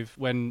alive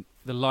when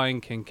The Lion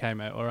King came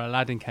out, or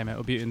Aladdin came out,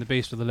 or Beauty and the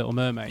Beast, or The Little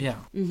Mermaid. Yeah.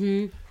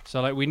 So,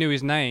 like, we knew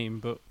his name,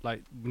 but,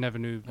 like, we never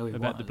knew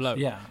about the bloke.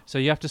 Yeah. So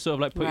you have to sort of,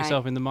 like, put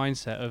yourself in the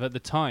mindset of, at the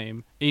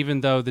time,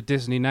 even though the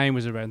Disney name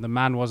was around, the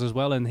man was as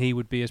well, and he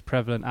would be as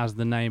prevalent as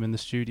the name in the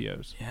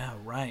studios. Yeah,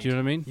 right. Do you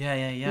know what I mean?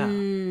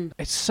 Yeah.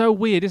 It's so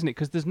weird, isn't it?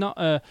 Because there's not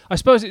a... I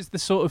suppose it's the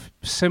sort of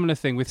similar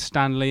thing with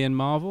Stan Lee and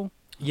Marvel.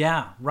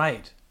 Yeah,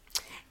 right.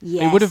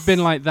 Yes. It would have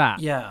been like that,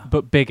 Yeah.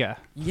 but bigger.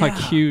 Yeah. Like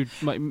huge,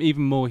 like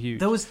even more huge.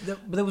 There was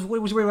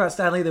what was weird about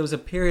Stanley. There was a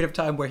period of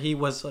time where he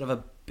was sort of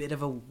a bit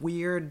of a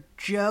weird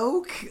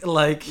joke.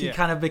 Like he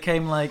kind of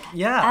became like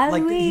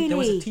like really? there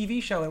was a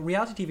TV show, a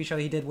reality TV show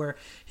he did where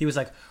he was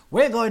like,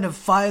 "We're going to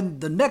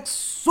find the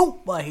next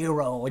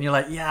superhero," and you're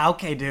like, "Yeah,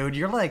 okay, dude,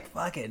 you're like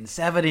fucking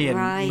 70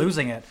 and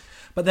losing it."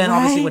 But then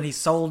obviously when he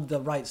sold the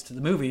rights to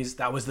the movies,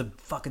 that was the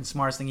fucking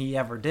smartest thing he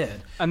ever did.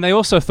 And they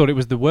also thought it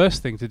was the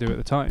worst thing to do at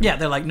the time. Yeah,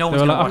 they're like, no They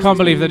one's were going like, to I can't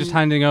believe they're just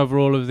handing over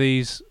all of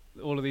these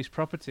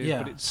properties,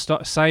 Yeah. but it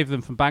saved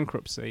them from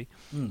bankruptcy.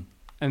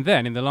 And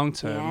then in the long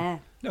term, Yeah.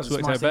 That was it's the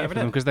worked smartest out thing he better ever for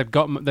them did. because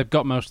they've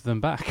got most of them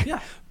back.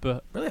 Yeah,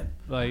 But brilliant.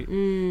 like,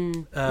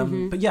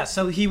 But yeah,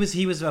 so he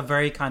was a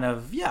very kind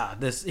of he had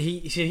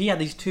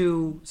these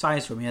two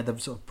sides to him. He had the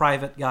sort of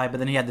private guy, but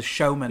then he had the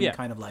showman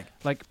kind of like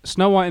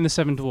Snow White and the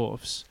Seven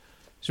Dwarfs.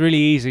 It's really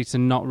easy to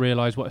not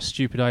realise what a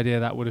stupid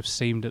idea that would have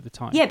seemed at the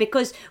time. Yeah,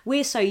 because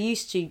we're so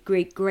used to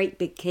great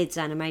big kids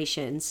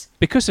animations.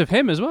 Because of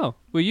him as well.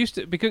 We're used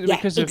to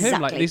because of him.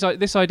 Like exactly.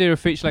 this idea of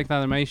feature length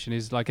animation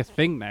is like a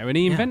thing now, and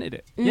he invented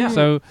it. Yeah.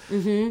 So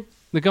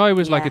the guy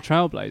was like a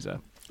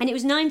trailblazer. And it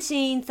was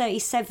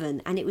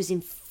 1937, and it was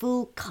in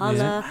full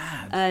colour.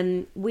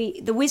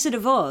 The Wizard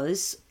of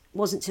Oz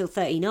wasn't till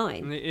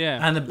 39. Yeah.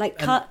 And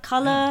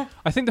colour.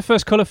 I think the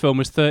first colour film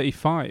was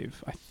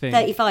 35. I think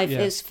 35. Yeah.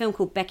 It was a film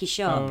called Becky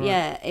Sharp. Oh, right.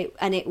 Yeah,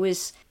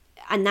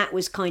 and that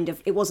was kind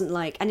of. It wasn't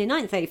like. And in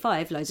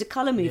 1935, loads of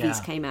colour movies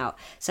came out.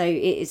 So it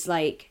is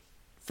like.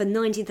 For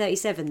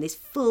 1937, this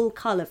full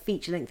colour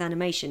feature-length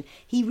animation,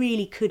 he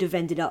really could have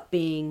ended up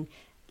being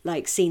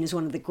like seen as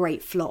one of the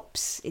great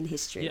flops in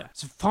history. Yeah,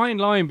 it's a fine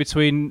line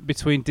between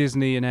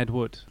Disney and Ed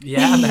Wood.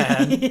 yeah,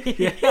 man,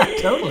 yeah,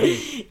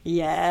 totally.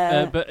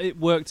 Yeah. But it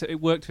worked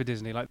for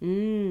Disney, like,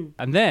 and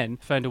then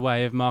found a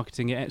way of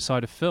marketing it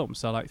outside of film,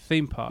 so like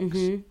theme parks.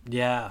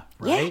 Yeah,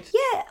 right.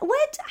 Yeah.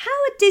 How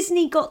had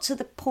Disney got to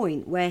the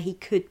point where he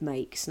could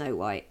make Snow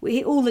White?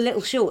 All the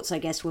little shorts, I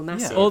guess, were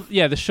massive.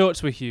 The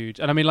shorts were huge,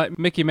 and I mean, like,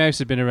 Mickey Mouse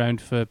had been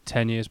around for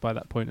 10 years by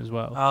that point as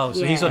well. Oh,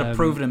 so he sort of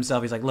proved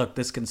himself. He's like, look,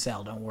 this can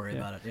sell. Don't worry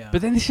about it. Yeah.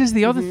 But then this is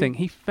the other thing.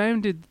 He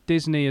founded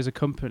Disney as a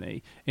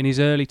company in his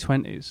early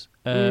 20s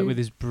with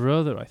his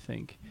brother, I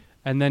think.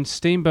 And then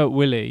Steamboat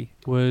Willie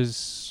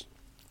was...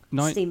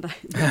 Steamboat.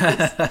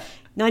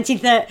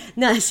 1930.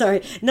 No, sorry.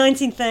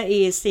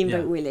 1930 is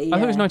Steamboat Willie. I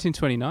thought it was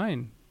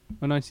 1929.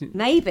 Or 19...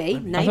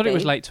 Maybe. I thought it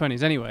was late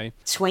 20s anyway.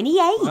 28.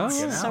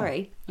 yeah.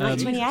 Sorry.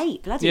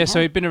 28. Bloody Yeah, hell.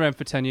 so he'd been around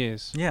for 10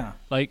 years. Yeah.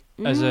 Like,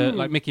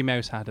 like Mickey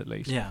Mouse had, at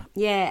least. Yeah.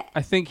 Yeah.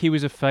 I think he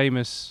was a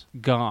famous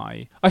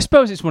guy. I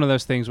suppose it's one of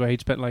those things where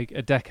he'd spent like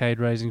a decade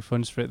raising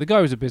funds for it. The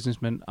guy was a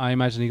businessman. I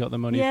imagine he got the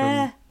money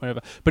from wherever.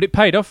 But it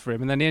paid off for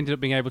him, and then he ended up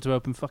being able to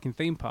open fucking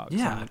theme parks.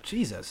 Yeah, and,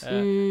 Jesus.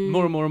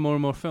 more and more and more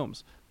and more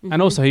films. And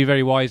also, he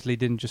very wisely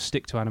didn't just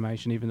stick to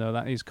animation, even though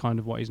that is kind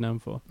of what he's known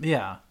for.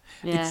 Yeah.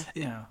 Yeah.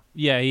 Yeah.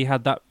 Yeah, he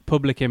had that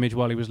public image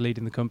while he was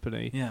leading the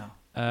company. Yeah.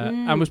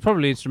 And was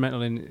probably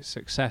instrumental in its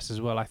success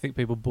as well. I think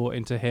people bought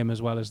into him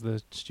as well as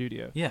the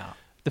studio. Yeah.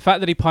 The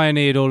fact that he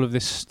pioneered all of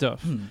this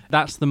stuff,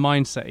 that's the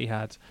mindset he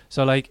had.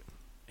 So, like,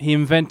 he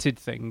invented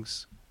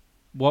things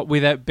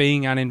without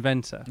being an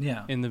inventor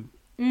in the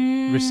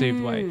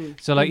received way.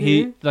 So, like,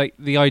 he, like,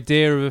 the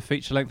idea of a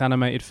feature-length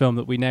animated film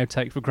that we now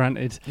take for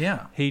granted,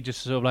 he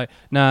just sort of like,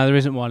 nah, there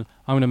isn't one.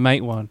 I'm going to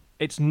make one.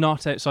 It's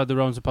not outside the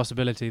realms of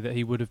possibility that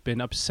he would have been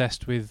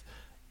obsessed with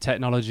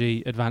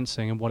technology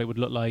advancing and what it would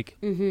look like.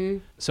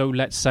 So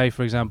let's say,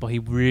 for example, he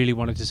really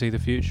wanted to see the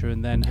future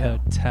and then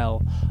heard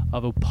tell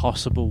of a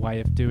possible way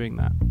of doing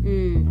that.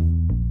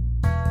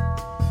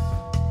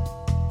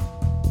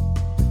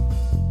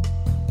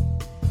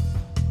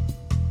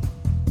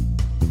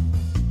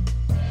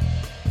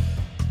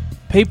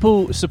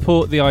 People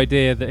support the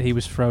idea that he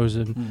was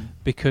frozen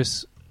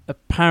because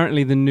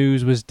apparently the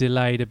news was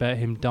delayed about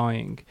him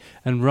dying,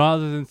 and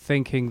rather than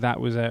thinking that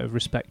was out of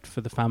respect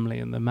for the family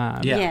and the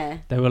man,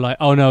 they were like,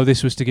 oh no,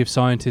 this was to give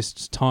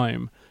scientists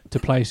time to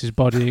place his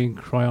body in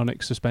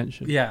cryonic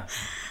suspension. Yeah.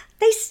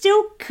 They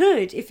still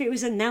could if it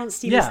was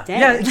announced he was dead.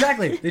 Yeah,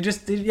 exactly.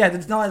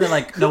 It's not like they're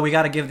like, no, we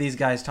got to give these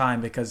guys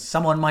time because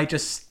someone might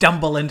just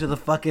stumble into the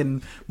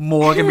fucking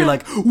morgue and be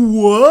like,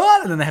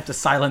 what? And then they have to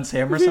silence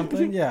him or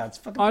something. Yeah, it's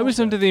fucking I was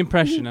bullshit. under the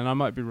impression, and I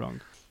might be wrong,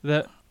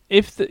 that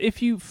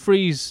if you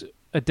freeze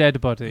a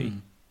dead body,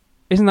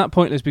 isn't that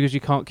pointless because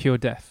you can't cure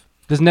death?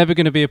 There's never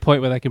going to be a point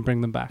where they can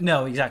bring them back.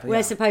 No, exactly. Well,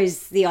 I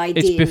suppose the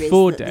idea It's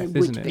before is that death,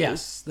 there isn't would it? be.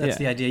 Yes, that's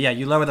the idea. Yeah,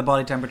 you lower the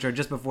body temperature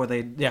just before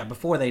they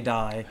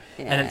die.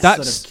 And it That's sort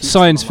of keeps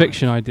science them alive.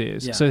 fiction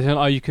ideas. Yeah. So they're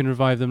like, oh, you can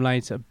revive them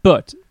later.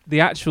 But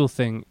the actual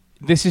thing,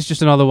 this is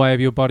just another way of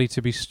your body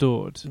to be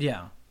stored,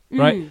 Yeah.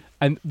 right?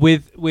 And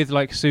with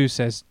like Sue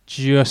says,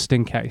 just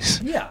in case.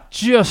 Yeah.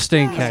 Just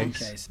in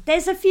case.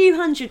 There's a few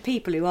hundred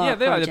people who are.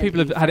 Yeah, the people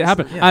have cryogenically had it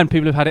happen, frozen. Yeah. and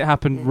people have had it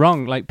happen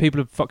wrong. Like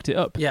people have fucked it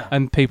up, Yeah.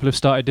 and people have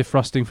started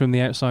defrosting from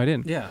the outside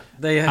in, Yeah.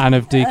 They and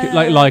have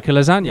like a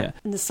lasagna.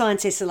 And the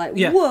scientists are like,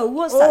 Yeah. whoa,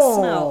 what's that Oh.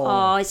 smell?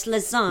 Oh, it's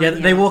lasagna. Yeah,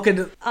 they walk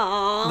into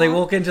Oh, the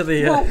Walt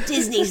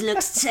Disney's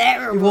looks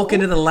terrible. you walk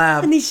into the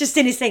lab and he's just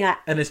in his thing like,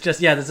 and it's just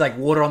there's like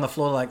water on the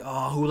floor, like,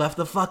 oh, who left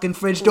the fucking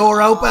fridge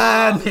door open?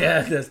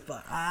 Yeah, there's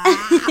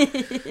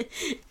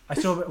I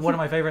saw one of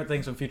my favorite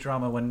things from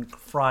Futurama when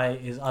Fry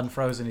is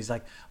unfrozen. He's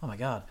like, oh my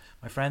god,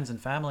 my friends and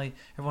family,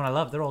 everyone I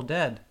love, they're all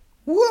dead.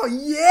 Whoa,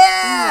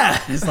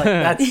 yeah! It's like,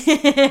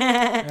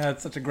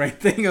 that's such a great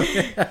thing.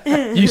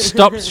 You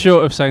stopped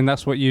short of saying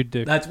that's what you'd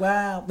do. That's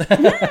wow.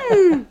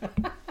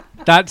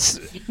 That's,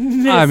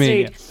 I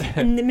mean, Masood.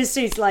 And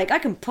Masood's like, I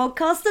can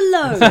podcast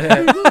alone.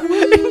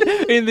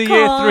 in the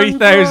year Con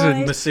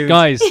 3000, Masood.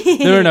 guys,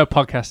 there are no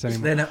podcasts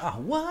anymore. Then,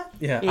 what?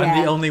 Yeah, I'm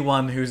Yeah. the only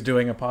one who's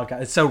doing a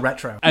podcast. It's so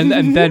retro. And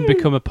then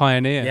become a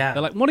pioneer. Yeah.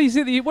 They're like, what is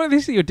it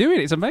that you're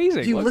doing? It's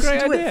amazing. You what a listen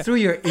great to idea. it through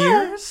your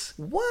ears?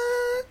 What?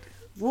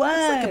 Whoa.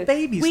 It's like a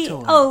baby's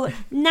toy. Oh,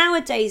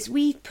 nowadays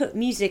we put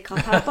music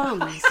up our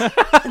bums.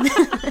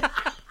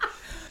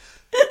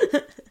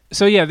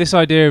 So yeah, this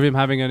idea of him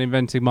having an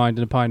inventing mind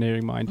and a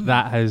pioneering mind,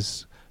 that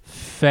has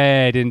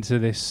fed into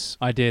this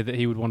idea that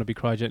he would want to be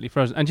cryogenically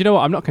frozen. And you know what?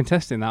 I'm not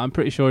contesting that. I'm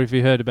pretty sure if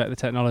you heard about the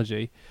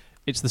technology,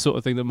 it's the sort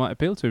of thing that might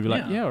appeal to him. You're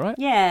like, yeah, all right.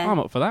 Yeah. I'm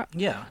up for that.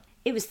 Yeah.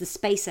 It was the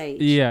space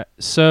age. Yeah.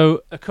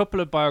 So a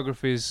couple of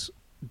biographies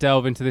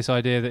delve into this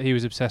idea that he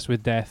was obsessed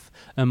with death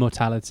and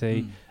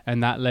mortality,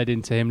 and that led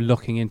into him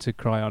looking into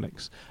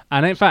cryonics.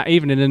 And in fact,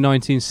 even in a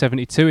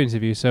 1972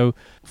 interview, so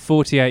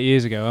 48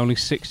 years ago, only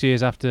 6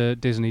 years after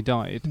Disney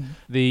died,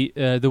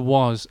 there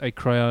was a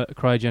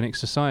cryogenic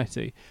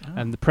society,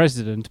 and the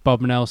president,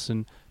 Bob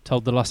Nelson,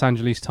 told the Los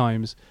Angeles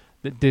Times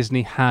that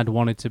Disney had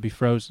wanted to be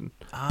frozen,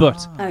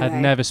 but had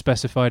Okay. never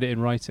specified it in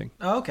writing.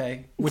 Oh,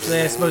 okay. Which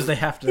I suppose they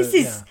have to. This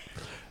is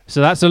So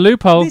that's a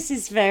loophole. this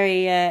is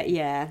very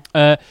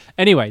yeah.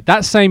 Anyway,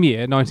 that same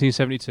year,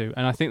 1972,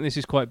 and I think this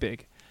is quite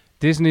big,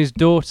 Disney's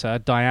daughter,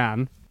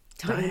 Diane,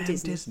 Diane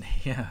Disney.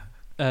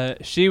 Yeah.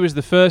 she was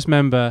the first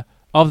member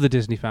of the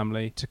Disney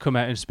family to come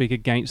out and speak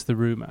against the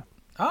rumour.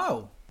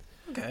 Oh.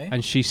 Okay.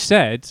 And she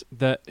said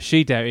that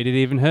she doubted he'd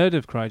even heard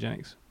of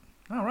cryogenics.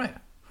 All right.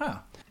 Huh.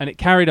 And it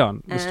carried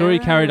on. The story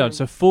carried on.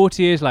 So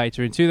 40 years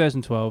later, in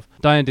 2012,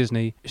 Diane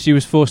Disney, she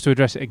was forced to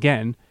address it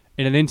again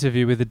in an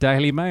interview with the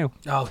Daily Mail.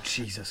 Oh,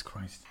 Jesus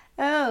Christ.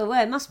 Oh,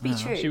 well, it must be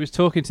true. She was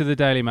talking to the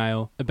Daily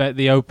Mail about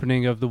the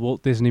opening of the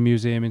Walt Disney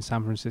Museum in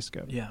San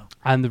Francisco. Yeah.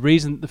 And the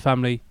reason that the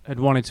family had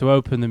wanted to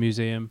open the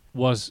museum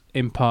was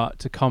in part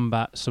to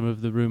combat some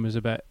of the rumours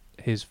about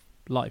his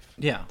life.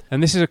 Yeah.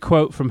 And this is a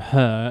quote from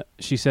her.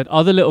 She said,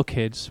 "Other little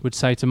kids would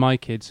say to my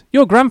kids,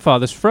 'Your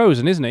grandfather's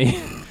frozen, isn't he?'"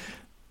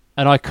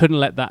 And I couldn't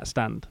let that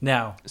stand.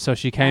 No. So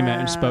she came out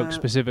and spoke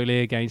specifically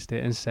against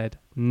it and said,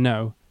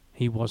 "No,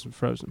 he wasn't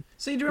frozen."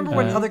 So do you remember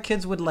when other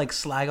kids would like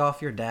slag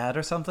off your dad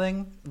or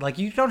something? Like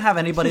you don't have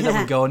anybody that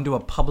would go into a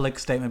public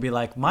statement and be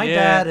like, "My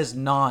dad is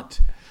not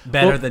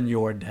better than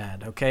your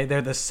dad, okay?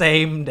 They're the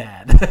same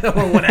dad,"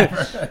 or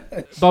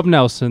whatever. Bob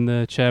Nelson,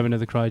 the chairman of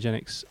the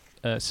Cryogenics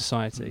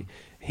Society,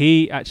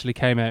 he actually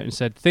came out and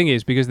said, "Thing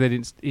is, because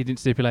he didn't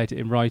stipulate it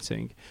in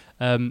writing,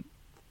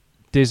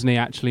 Disney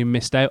actually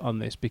missed out on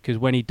this because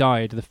when he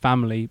died, the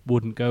family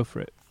wouldn't go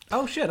for it."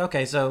 Oh shit!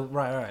 Okay, so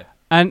right.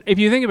 And if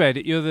you think about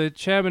it, you're the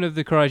chairman of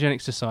the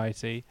Cryogenics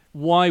Society.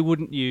 Why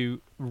wouldn't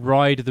you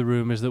ride the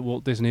rumours that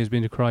Walt Disney has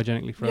been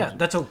cryogenically frozen? Yeah,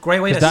 that's a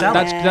great way to sell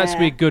it. That's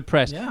be good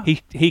press. Yeah.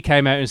 He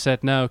came out and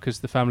said no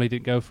because the family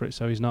didn't go for it,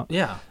 so he's not.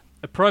 Yeah.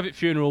 A private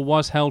funeral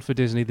was held for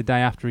Disney the day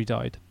after he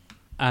died.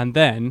 And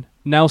then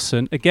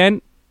Nelson,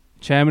 again,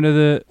 chairman of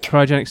the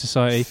Cryogenics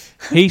Society,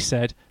 he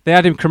said they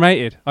had him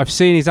cremated. I've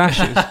seen his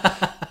ashes.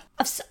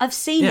 I've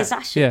seen his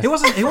ashes. Yeah. He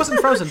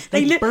wasn't frozen.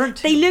 They burnt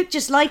him. They look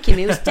just like him.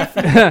 It was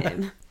definitely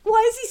him.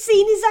 Why has he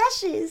seen his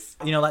ashes?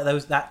 You know, like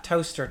that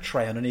toaster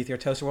tray underneath your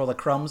toaster where all the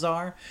crumbs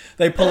are?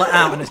 They pull it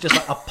out and it's just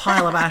like a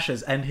pile of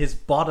ashes and his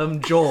bottom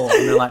jaw.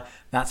 And they're like,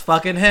 that's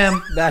fucking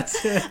him. That's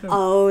him.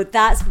 Oh,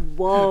 that's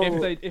whoa.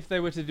 If they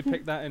were to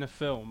depict that in a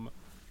film,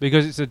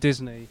 because it's a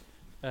Disney,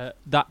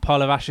 that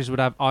pile of ashes would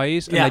have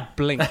eyes and they'd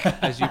blink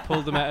as you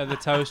pulled them out of the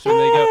toaster and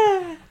they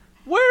go,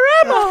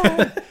 "Where am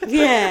I?"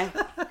 Yeah.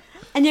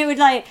 And it would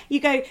you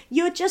go,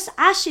 "You're just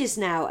ashes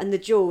now," and the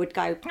jaw would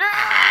go.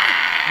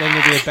 Then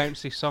there'd be a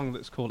bouncy song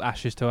that's called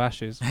 "Ashes to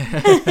Ashes,"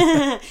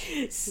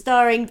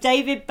 starring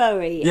David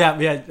Bowie. Yeah,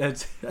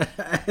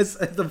 as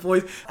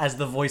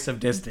the voice of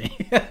Disney.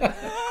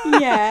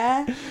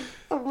 Yeah.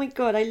 Oh my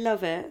god, I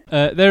love it.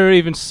 There are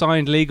even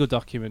signed legal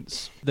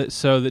documents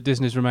that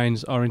Disney's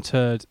remains are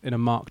interred in a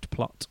marked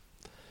plot.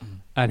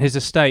 And his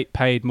estate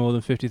paid more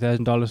than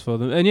 $50,000 for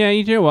them. And yeah,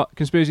 you know what?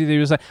 Conspiracy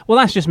theory was like, well,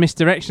 that's just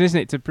misdirection, isn't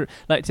it? To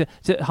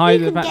hide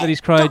the fact that he's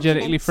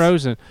cryogenically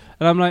frozen.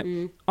 And I'm like,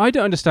 I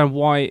don't understand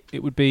why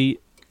it would be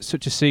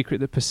such a secret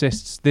that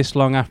persists this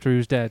long after he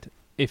was dead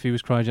if he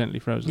was cryogenically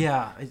frozen.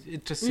 Yeah,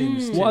 it just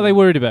seems. What are they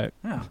worried about?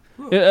 Yeah.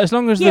 As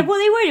long as what are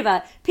they worried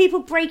about? People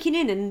breaking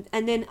in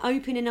and then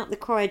opening up the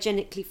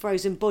cryogenically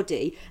frozen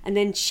body and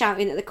then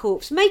shouting at the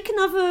corpse, "Make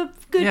another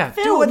good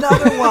film. Do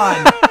another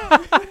one."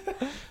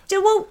 So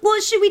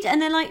what should we do?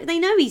 And they're like, they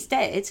know he's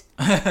dead.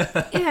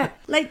 Yeah,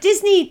 like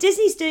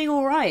Disney's doing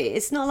all right.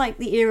 It's not like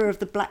the era of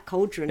the Black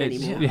Cauldron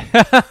anymore.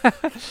 Yeah.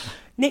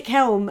 Nick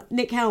Helm,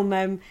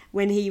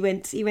 when he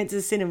went to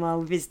the cinema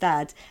with his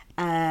dad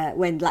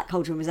when Black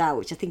Cauldron was out,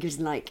 which I think it was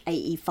in like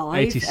 85.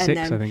 86, and,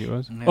 I think it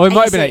was. Oh, it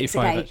might have been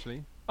 85 okay.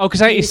 actually. Oh,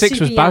 because 86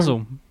 was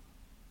Basil.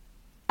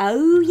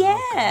 Oh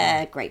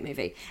yeah, great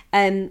movie.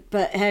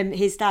 But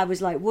his dad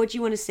was like, "What do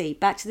you want to see,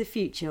 Back to the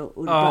Future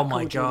or the Black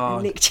Cauldron?" God.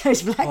 And Nick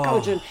chose Black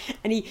Cauldron,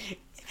 and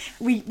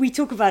we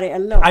talk about it a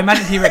lot. I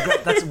imagine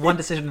that's one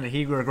decision that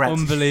he regrets.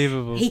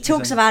 Unbelievable. He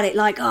talks about it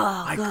like,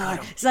 "Oh God!"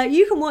 So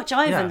you can watch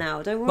Ivan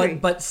now. Don't worry.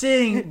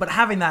 But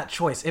having that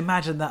choice,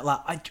 imagine that.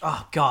 Like,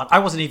 oh God, I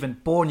wasn't even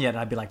born yet. And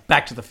I'd be like,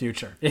 Back to the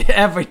Future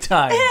every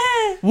time.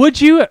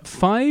 Would you at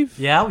 5?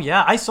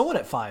 Yeah. I saw it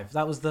at 5.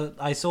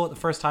 I saw it the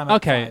first time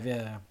at 5.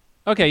 Yeah.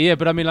 Okay, yeah,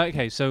 but I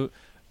mean, so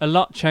a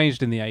lot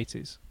changed in the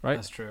 80s, right?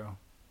 That's true.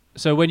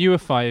 So when you were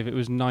 5, it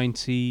was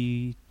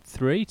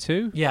 93,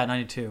 2? Yeah,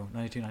 92,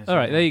 93. All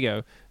right, there you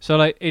go. So,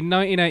 in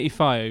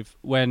 1985,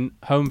 when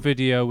home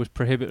video was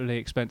prohibitively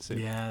expensive.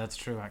 Yeah, that's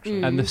true,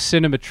 actually. And the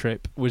cinema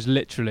trip was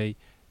literally,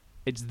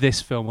 it's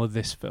this film or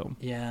this film.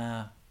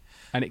 Yeah.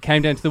 And it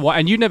came down to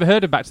and you'd never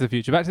heard of Back to the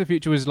Future. Back to the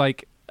Future was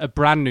like a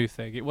brand new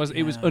thing. It was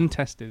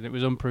untested. It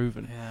was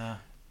unproven. Yeah.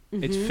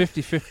 It's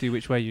 50-50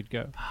 which way you'd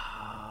go.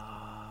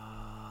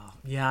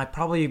 Yeah, I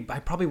probably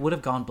would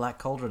have gone Black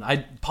Cauldron.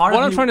 I'm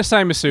trying to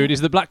say, Masood,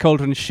 is that Black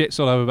Cauldron shits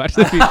all over Back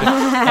to the Future.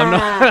 I'm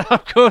not.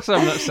 Of course,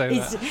 I'm not saying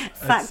it's that.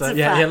 Facts are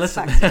yeah, facts.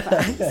 Listen. Facts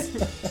are facts.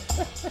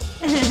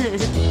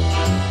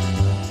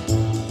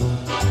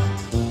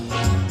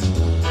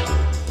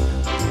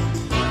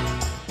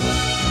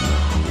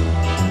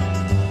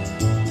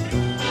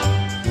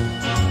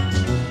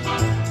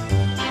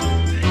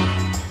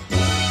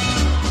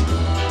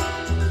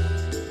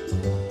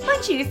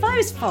 If I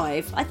was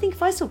 5, I think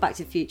if I saw Back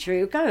to the Future,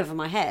 it would go over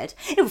my head.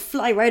 It would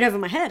fly right over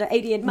my head at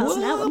 88 miles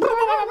an hour.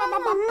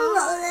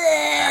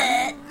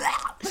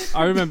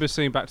 I remember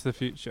seeing Back to the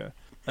Future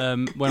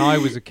when I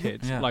was a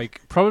kid,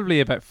 probably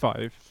about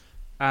 5,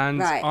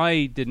 and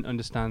I didn't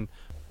understand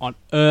on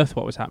earth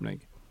what was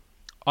happening.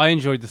 I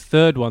enjoyed the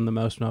third one the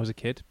most when I was a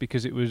kid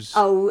because it was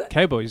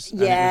cowboys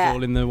and it was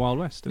all in the Wild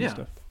West and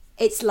stuff.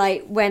 It's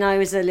like when I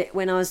was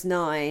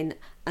 9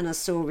 and I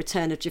saw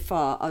Return of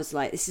Jafar, I was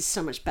like, this is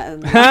so much better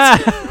than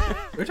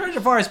that. Return of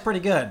Jafar is pretty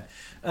good.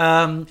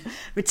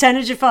 Return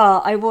of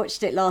Jafar, I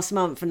watched it last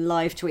month and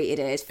live tweeted it.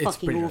 It's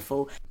fucking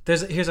awful.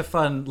 Here's a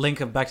fun link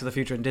of Back to the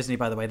Future and Disney,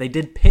 by the way. They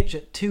did pitch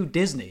it to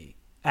Disney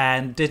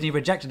and Disney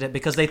rejected it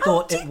because they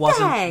thought it did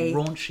wasn't they?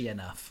 raunchy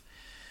enough.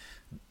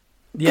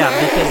 Yeah,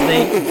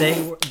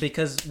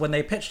 because when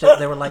they pitched it,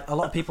 they were like, a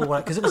lot of people were,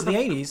 because it was the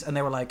 80s, and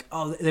they were like,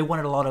 oh, there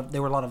were a lot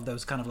of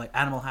those kind of like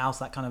Animal House,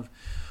 that kind of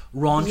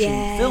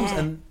raunchy films,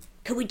 and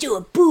Can we do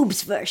a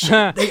boobs version?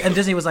 and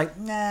Disney was like,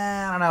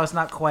 nah, I don't know, it's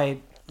not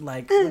quite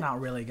like, we're not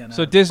really gonna.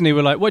 So Disney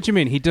were like, "What do you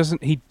mean? He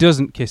doesn't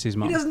kiss his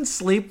mom? He doesn't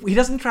sleep. He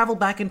doesn't travel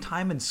back in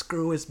time and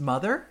screw his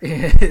mother.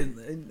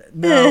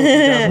 No, he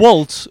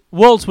doesn't.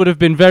 Walt would have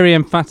been very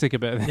emphatic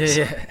about this.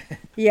 Yeah.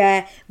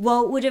 Yeah,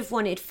 Walt would have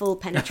wanted full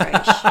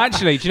penetration.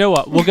 Actually, do you know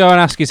what? We'll go and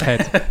ask his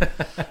head.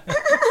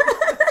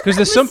 Because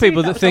there's some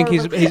people that think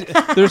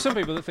there are some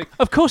people that think,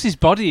 of course, his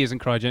body isn't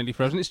cryogenically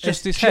frozen. It's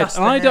just his head.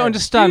 And I don't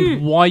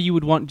understand why you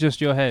would want just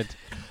your head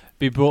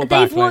be brought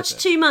back. They've watched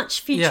too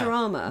much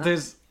Futurama.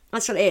 Yeah,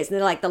 that's what it is. And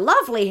they're like, the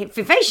lovely,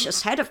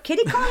 vivacious head of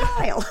Kitty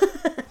Carlisle.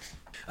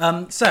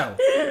 So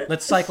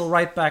let's cycle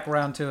right back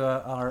around to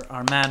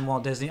our man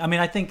Walt Disney. I mean,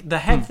 I think the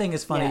head thing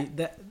is funny.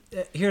 Yeah.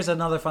 Here's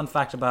another fun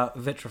fact about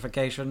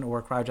vitrification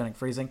or cryogenic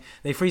freezing.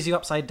 They freeze you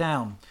upside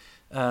down.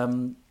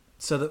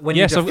 So that when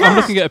you defrost, I'm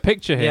looking at a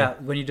picture here. Yeah,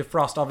 when you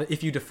defrost,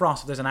 if you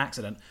defrost, if there's an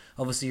accident,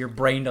 obviously your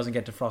brain doesn't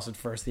get defrosted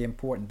first. The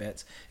important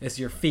bits, it's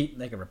your feet.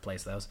 They can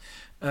replace those.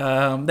 They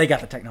got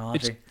the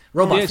technology.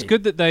 Robot it's feet.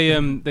 good that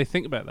they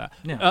think about that.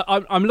 Yeah.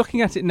 I'm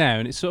looking at it now,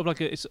 and it's sort of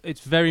like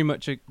it's very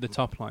much the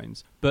top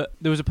lines. But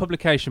there was a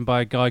publication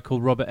by a guy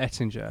called Robert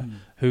Ettinger,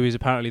 who is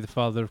apparently the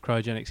father of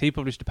cryogenics. He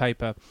published a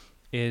paper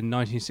in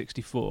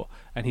 1964,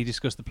 and he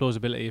discussed the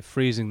plausibility of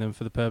freezing them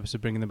for the purpose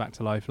of bringing them back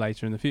to life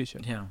later in the future.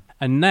 Yeah.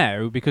 And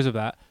now, because of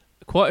that,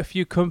 quite a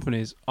few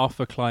companies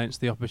offer clients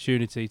the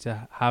opportunity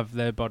to have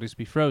their bodies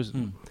be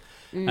frozen.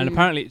 And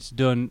apparently it's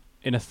done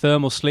in a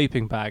thermal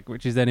sleeping bag,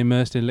 which is then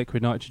immersed in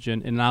liquid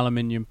nitrogen in an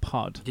aluminium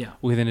pod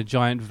within a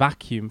giant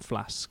vacuum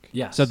flask.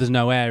 Yes. So there's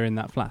no air in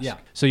that flask. Yeah.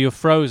 So you're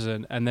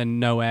frozen, and then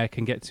no air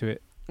can get to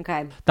it.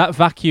 Okay. That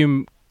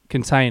vacuum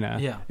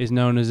container is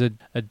known as a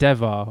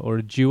devar or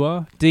a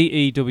dewar,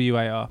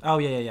 DEWAR. Oh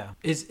yeah.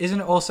 Isn't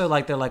it also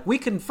like they're like, we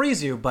can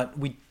freeze you, but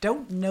we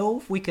don't know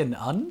if we can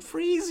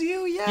unfreeze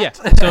you yet? Yeah.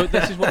 So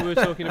this is what we were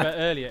talking about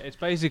earlier. It's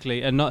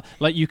basically not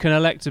like you can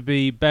elect to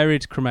be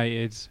buried,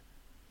 cremated,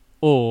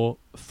 or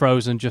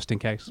frozen just in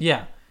case.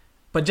 Yeah.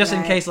 But just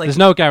in case, like, there's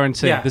no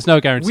guarantee. Yeah. There's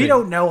no guarantee. We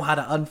don't know how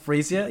to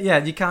unfreeze you.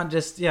 Yeah, you can't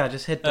just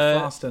hit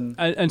defrost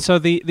and so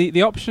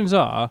the options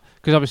are,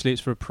 because obviously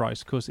it's for a price,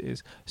 of course it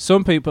is.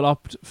 Some people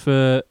opt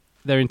for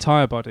their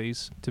entire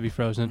bodies to be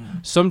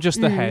frozen. Some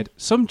just the head.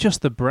 Some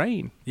just the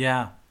brain.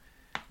 Yeah.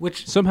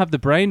 Some have the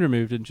brain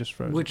removed and just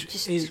frozen.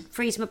 Just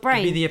freeze my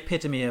brain. Be the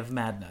epitome of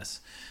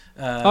madness.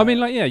 I mean,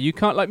 like, yeah, you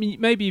can't, like,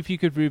 maybe if you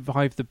could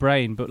revive the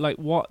brain, but, like,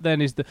 what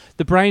then is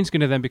the brain's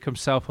going to then become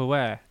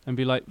self-aware and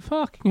be like,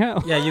 fucking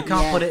hell. Yeah, you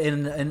can't put it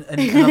in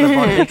another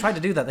body. They tried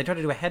to do that. They tried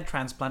to do a head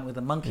transplant with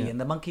a monkey,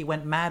 and the monkey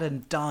went mad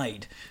and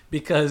died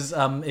because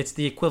it's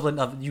the equivalent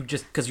of you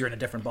just, because you're in a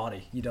different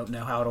body. You don't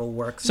know how it all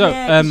works. So,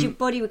 because your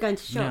body would go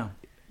into shock. Yeah.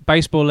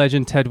 Baseball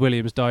legend Ted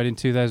Williams died in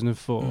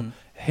 2004.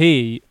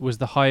 He was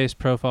the highest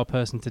profile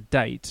person to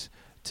date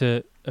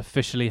to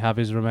officially have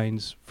his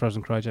remains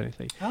frozen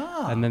cryogenically.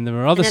 And then there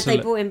were other... And have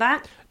they brought him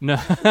back? No.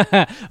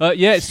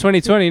 Yeah, it's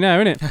 2020 now,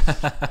 isn't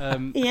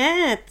it?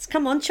 Yeah,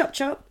 come on, chop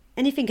chop.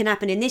 Anything can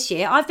happen in this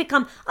year. I've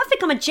become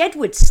a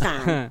Jedward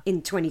stan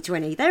in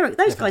 2020.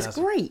 Those guys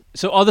are great.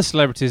 So other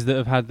celebrities that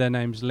have had their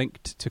names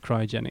linked to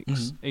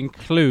cryogenics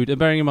include, and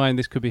bearing in mind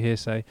this could be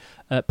hearsay,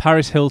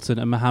 Paris Hilton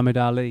and Muhammad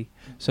Ali.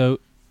 So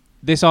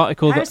this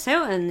article... Paris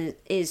Hilton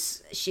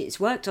she's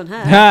worked on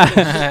her.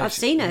 I've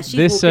seen her.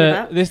 She's walking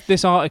about.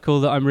 This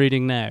article that I'm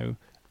reading now,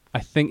 I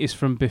think is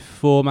from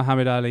before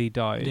Muhammad Ali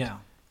died. Yeah.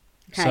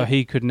 Okay. So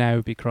he could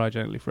now be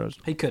cryogenically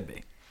frozen. He could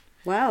be.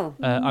 Well,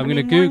 I'm going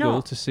to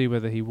Google to see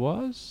whether he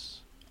was.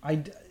 No.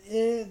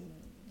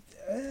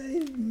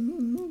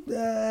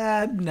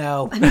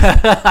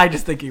 I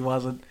just think he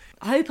wasn't.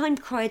 I hope I'm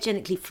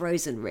cryogenically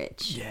frozen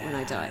rich when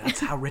I die. That's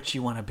how rich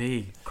you want to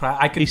be.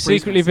 I could He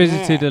secretly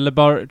visited a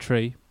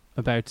laboratory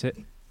about it.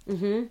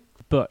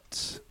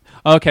 But...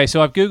 Okay,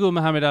 so I've Googled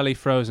Muhammad Ali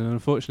frozen, and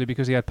unfortunately,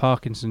 because he had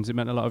Parkinson's, it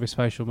meant a lot of his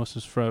facial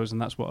muscles froze, and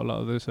that's what a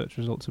lot of the search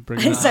results are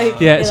bringing up. So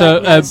yeah,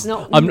 so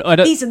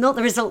these are not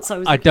the results I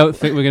was. I don't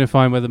think we're going to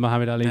find whether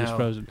Muhammad Ali was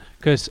frozen,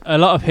 because a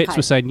lot of hits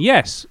were saying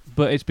yes,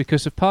 but it's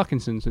because of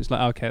Parkinson's. It's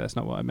like, okay, that's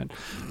not what I meant.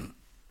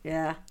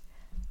 Yeah,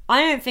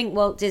 I don't think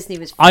Walt Disney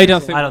was frozen.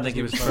 I don't think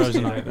he was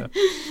frozen either.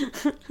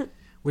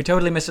 We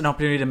totally missed an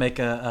opportunity to make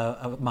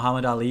a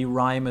Muhammad Ali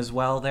rhyme as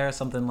well. There,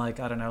 something like,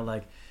 I don't know,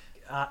 like.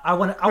 I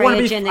want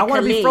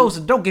to be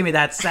frozen. Don't give me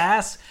that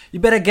sass. You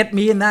better get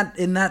me in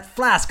that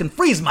flask and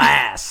freeze my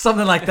ass.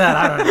 Something like that.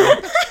 I don't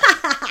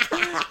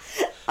know.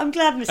 I'm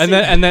glad.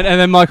 And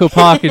then Michael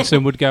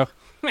Parkinson would go.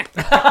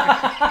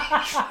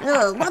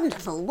 Oh,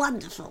 wonderful,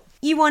 wonderful.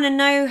 You want to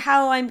know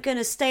how I'm going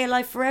to stay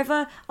alive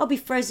forever? I'll be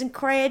frozen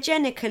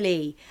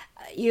cryogenically.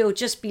 You'll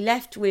just be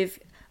left with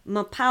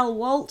my pal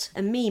Walt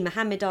and me,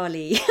 Muhammad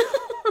Ali.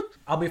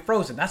 I'll be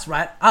frozen. That's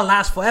right. I'll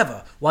last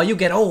forever. While you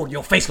get old,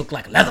 your face look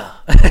like leather.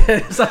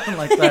 Something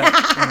like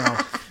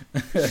that.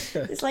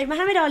 It's like,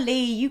 Muhammad Ali,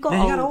 you got Yeah,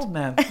 old. you got old,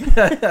 man.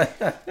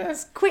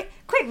 Quit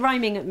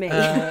rhyming at me.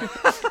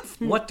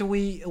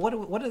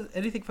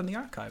 Anything from the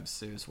archives,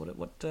 Suze?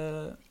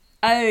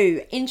 Oh,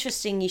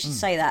 interesting you should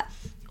say that.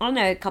 I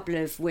know a couple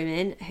of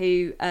women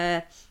who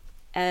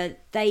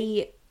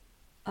they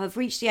have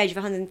reached the age of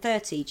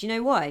 130. Do you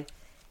know why?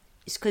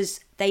 It's because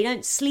they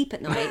don't sleep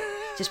at night.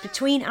 Just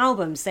between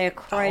albums, they are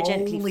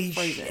cryogenically Holy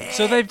frozen. shit.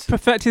 So they've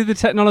perfected the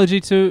technology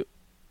to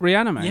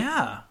reanimate.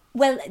 Yeah.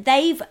 Well,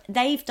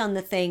 they've done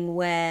the thing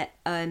where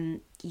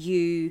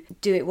you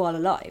do it while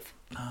alive.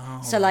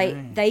 Oh, So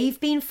like they've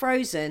been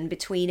frozen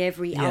between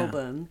every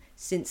album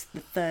since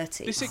the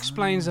 30s. This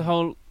explains the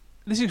whole.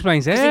 This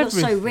explains Because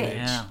everything. they got so rich.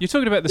 Yeah. You're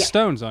talking about the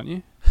Stones, aren't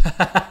you?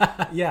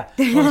 Yeah.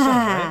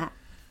 Right?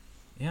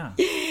 Yeah.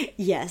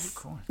 Yes.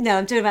 course. No,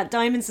 I'm talking about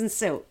Diamonds and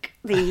Silk,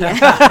 the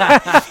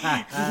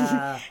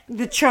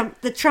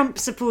the Trump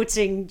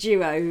supporting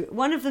duo.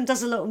 One of them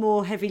does a lot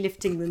more heavy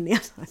lifting than the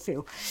other, I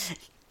feel.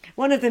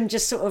 One of them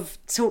just sort of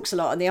talks a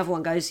lot, and the other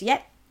one goes,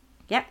 "Yep,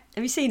 yep."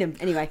 Have you seen them?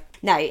 Anyway,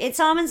 no, it's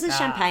Almonds and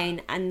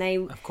Champagne, and they.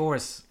 Of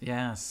course.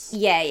 Yes.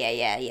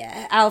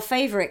 Yeah. Our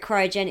favourite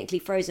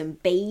cryogenically frozen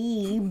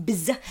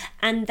babes.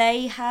 And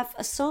they have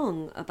a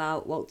song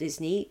about Walt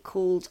Disney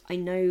called I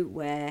Know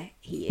Where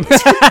He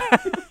Is.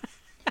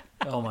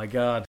 Oh my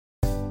God.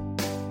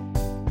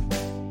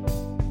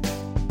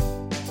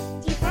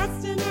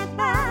 Defrosting your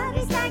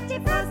bodies like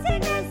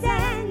defrosting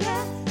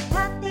lasagna.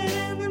 Pop it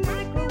in the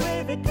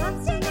microwave, it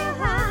comes to no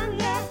harm,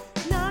 yeah.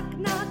 Knock,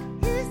 knock,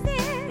 who's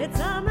there? It's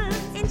almonds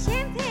and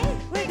champagne.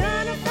 We're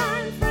gonna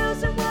find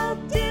frozen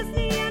Walt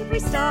Disney and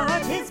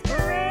restart his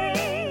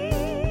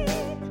parade.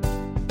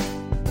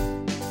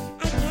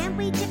 I can't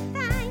wait to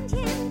find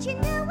him, do you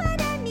know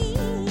what I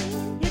mean?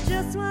 You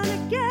just wanna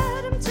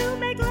get him to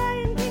make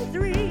Lion King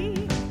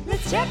 3.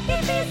 Let's check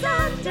if he's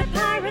under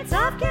Pirates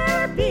of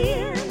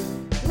Caribbean.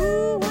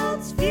 Ooh,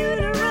 Walt's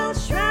funeral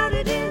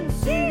shrouded in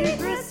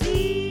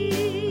secrecy.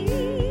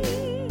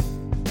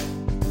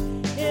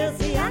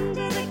 Is he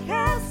under the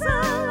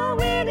castle or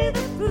Winnie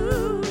the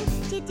Pooh?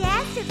 Did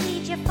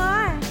Dastardly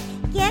Jafar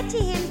get to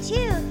him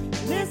too?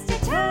 Mr.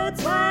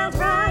 Toad's Wild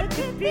Ride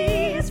could be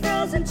his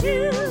Frozen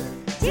too.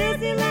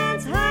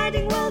 Disneyland's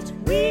hiding Walt,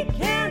 we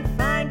can't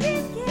find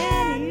him,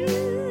 can you?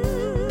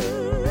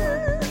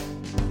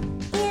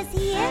 Is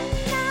he in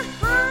the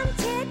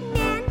haunted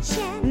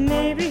mansion?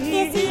 Maybe he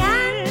is. He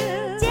on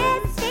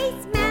Dead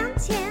Space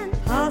Mountain?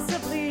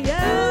 Possibly,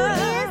 yeah. Who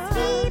is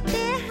he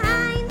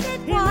behind the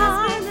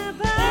wall?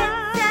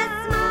 It's a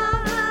small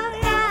world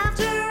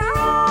after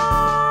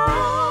all.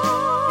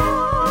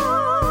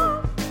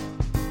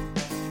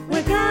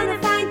 We're gonna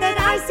find that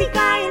icy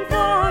guy and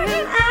throw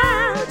him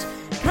out.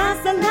 'Cause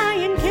the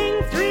Lion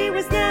King 3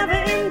 was never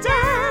in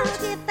doubt.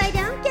 If I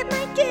don't get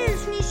my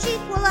Disney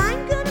sequel,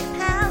 I'm gonna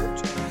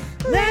pout.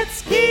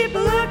 Let's keep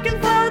looking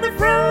for the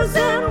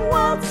frozen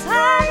Walt's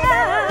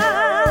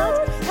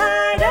hideout.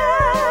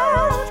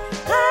 Hideout,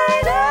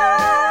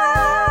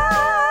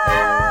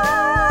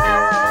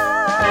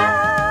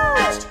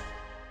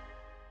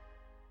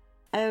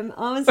 hideout.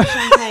 Almonds and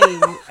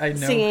Champagne I know.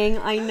 singing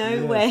I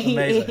Know Where He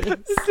amazing.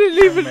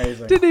 Is.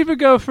 Didn't even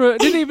go for.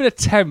 Didn't even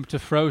attempt a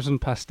frozen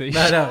pastiche.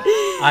 No.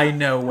 I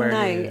know where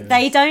No, he is.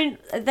 they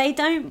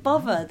don't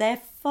bother. They're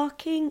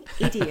fucking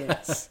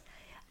idiots.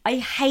 I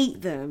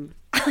hate them.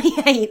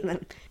 I hate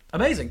them.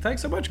 Amazing.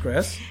 Thanks so much,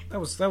 Chris. That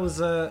was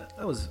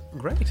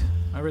great.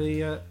 I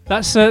really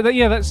That's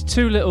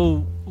two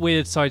little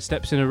weird side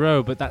steps in a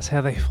row, but that's how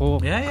they fall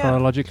Yeah.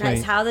 chronologically.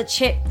 That's how the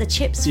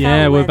chips fell.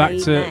 Yeah, we're where back they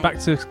to lay. back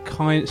to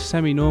kind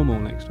semi-normal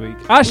next week.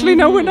 Actually,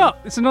 no, we're not.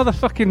 It's another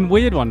fucking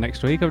weird one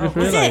next week. I've just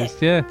is it?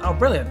 realised. Yeah. Oh,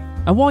 brilliant.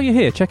 And while you're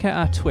here, check out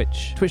our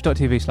Twitch,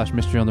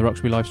 twitch.tv/Mystery on the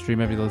Rocks. We live stream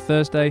every other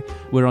Thursday.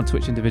 We're on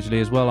Twitch individually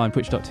as well. I'm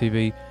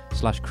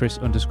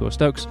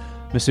twitch.tv/Chris_Stokes.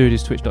 Masood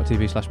is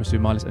twitch.tv/Masood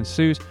Miles. And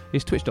Suze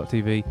is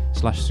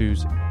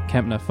twitch.tv/Suze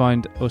Kempner.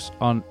 Find us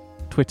on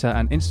Twitter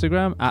and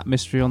Instagram at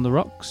Mystery on the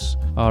Rocks,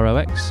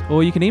 ROX.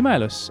 Or you can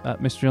email us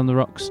at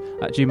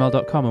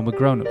mysteryontherocks@gmail.com. And we're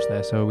grown-ups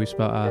there, so we've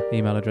spelled our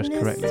email address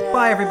correctly.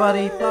 Bye,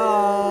 everybody.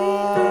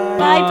 Bye.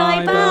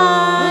 Bye.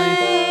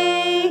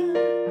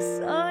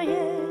 Oh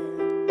yeah,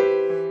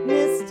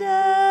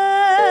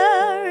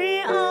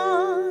 mystery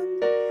on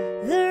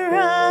the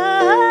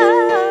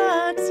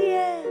rocks,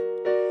 yeah,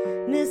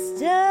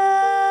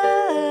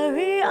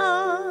 mystery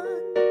on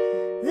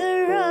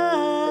the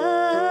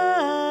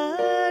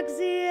rocks,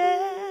 yeah.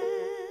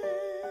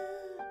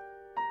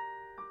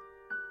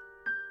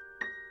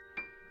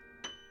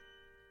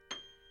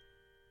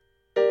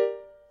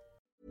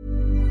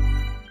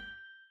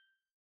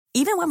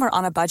 Even when we're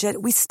on a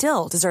budget, we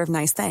still deserve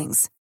nice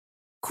things.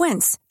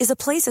 Quince is a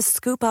place to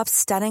scoop up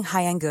stunning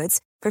high-end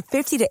goods for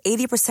 50 to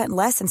 80%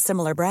 less than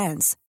similar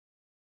brands.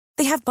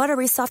 They have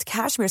buttery soft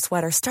cashmere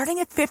sweaters starting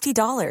at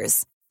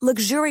 $50,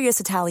 luxurious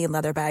Italian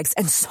leather bags,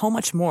 and so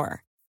much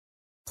more.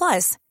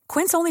 Plus,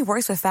 Quince only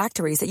works with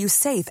factories that use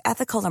safe,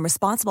 ethical, and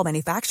responsible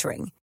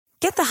manufacturing.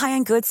 Get the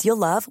high-end goods you'll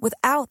love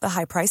without the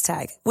high price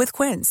tag with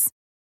Quince.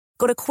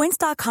 Go to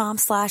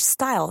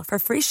quince.com/style for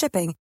free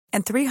shipping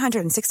and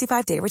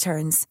 365-day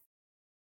returns.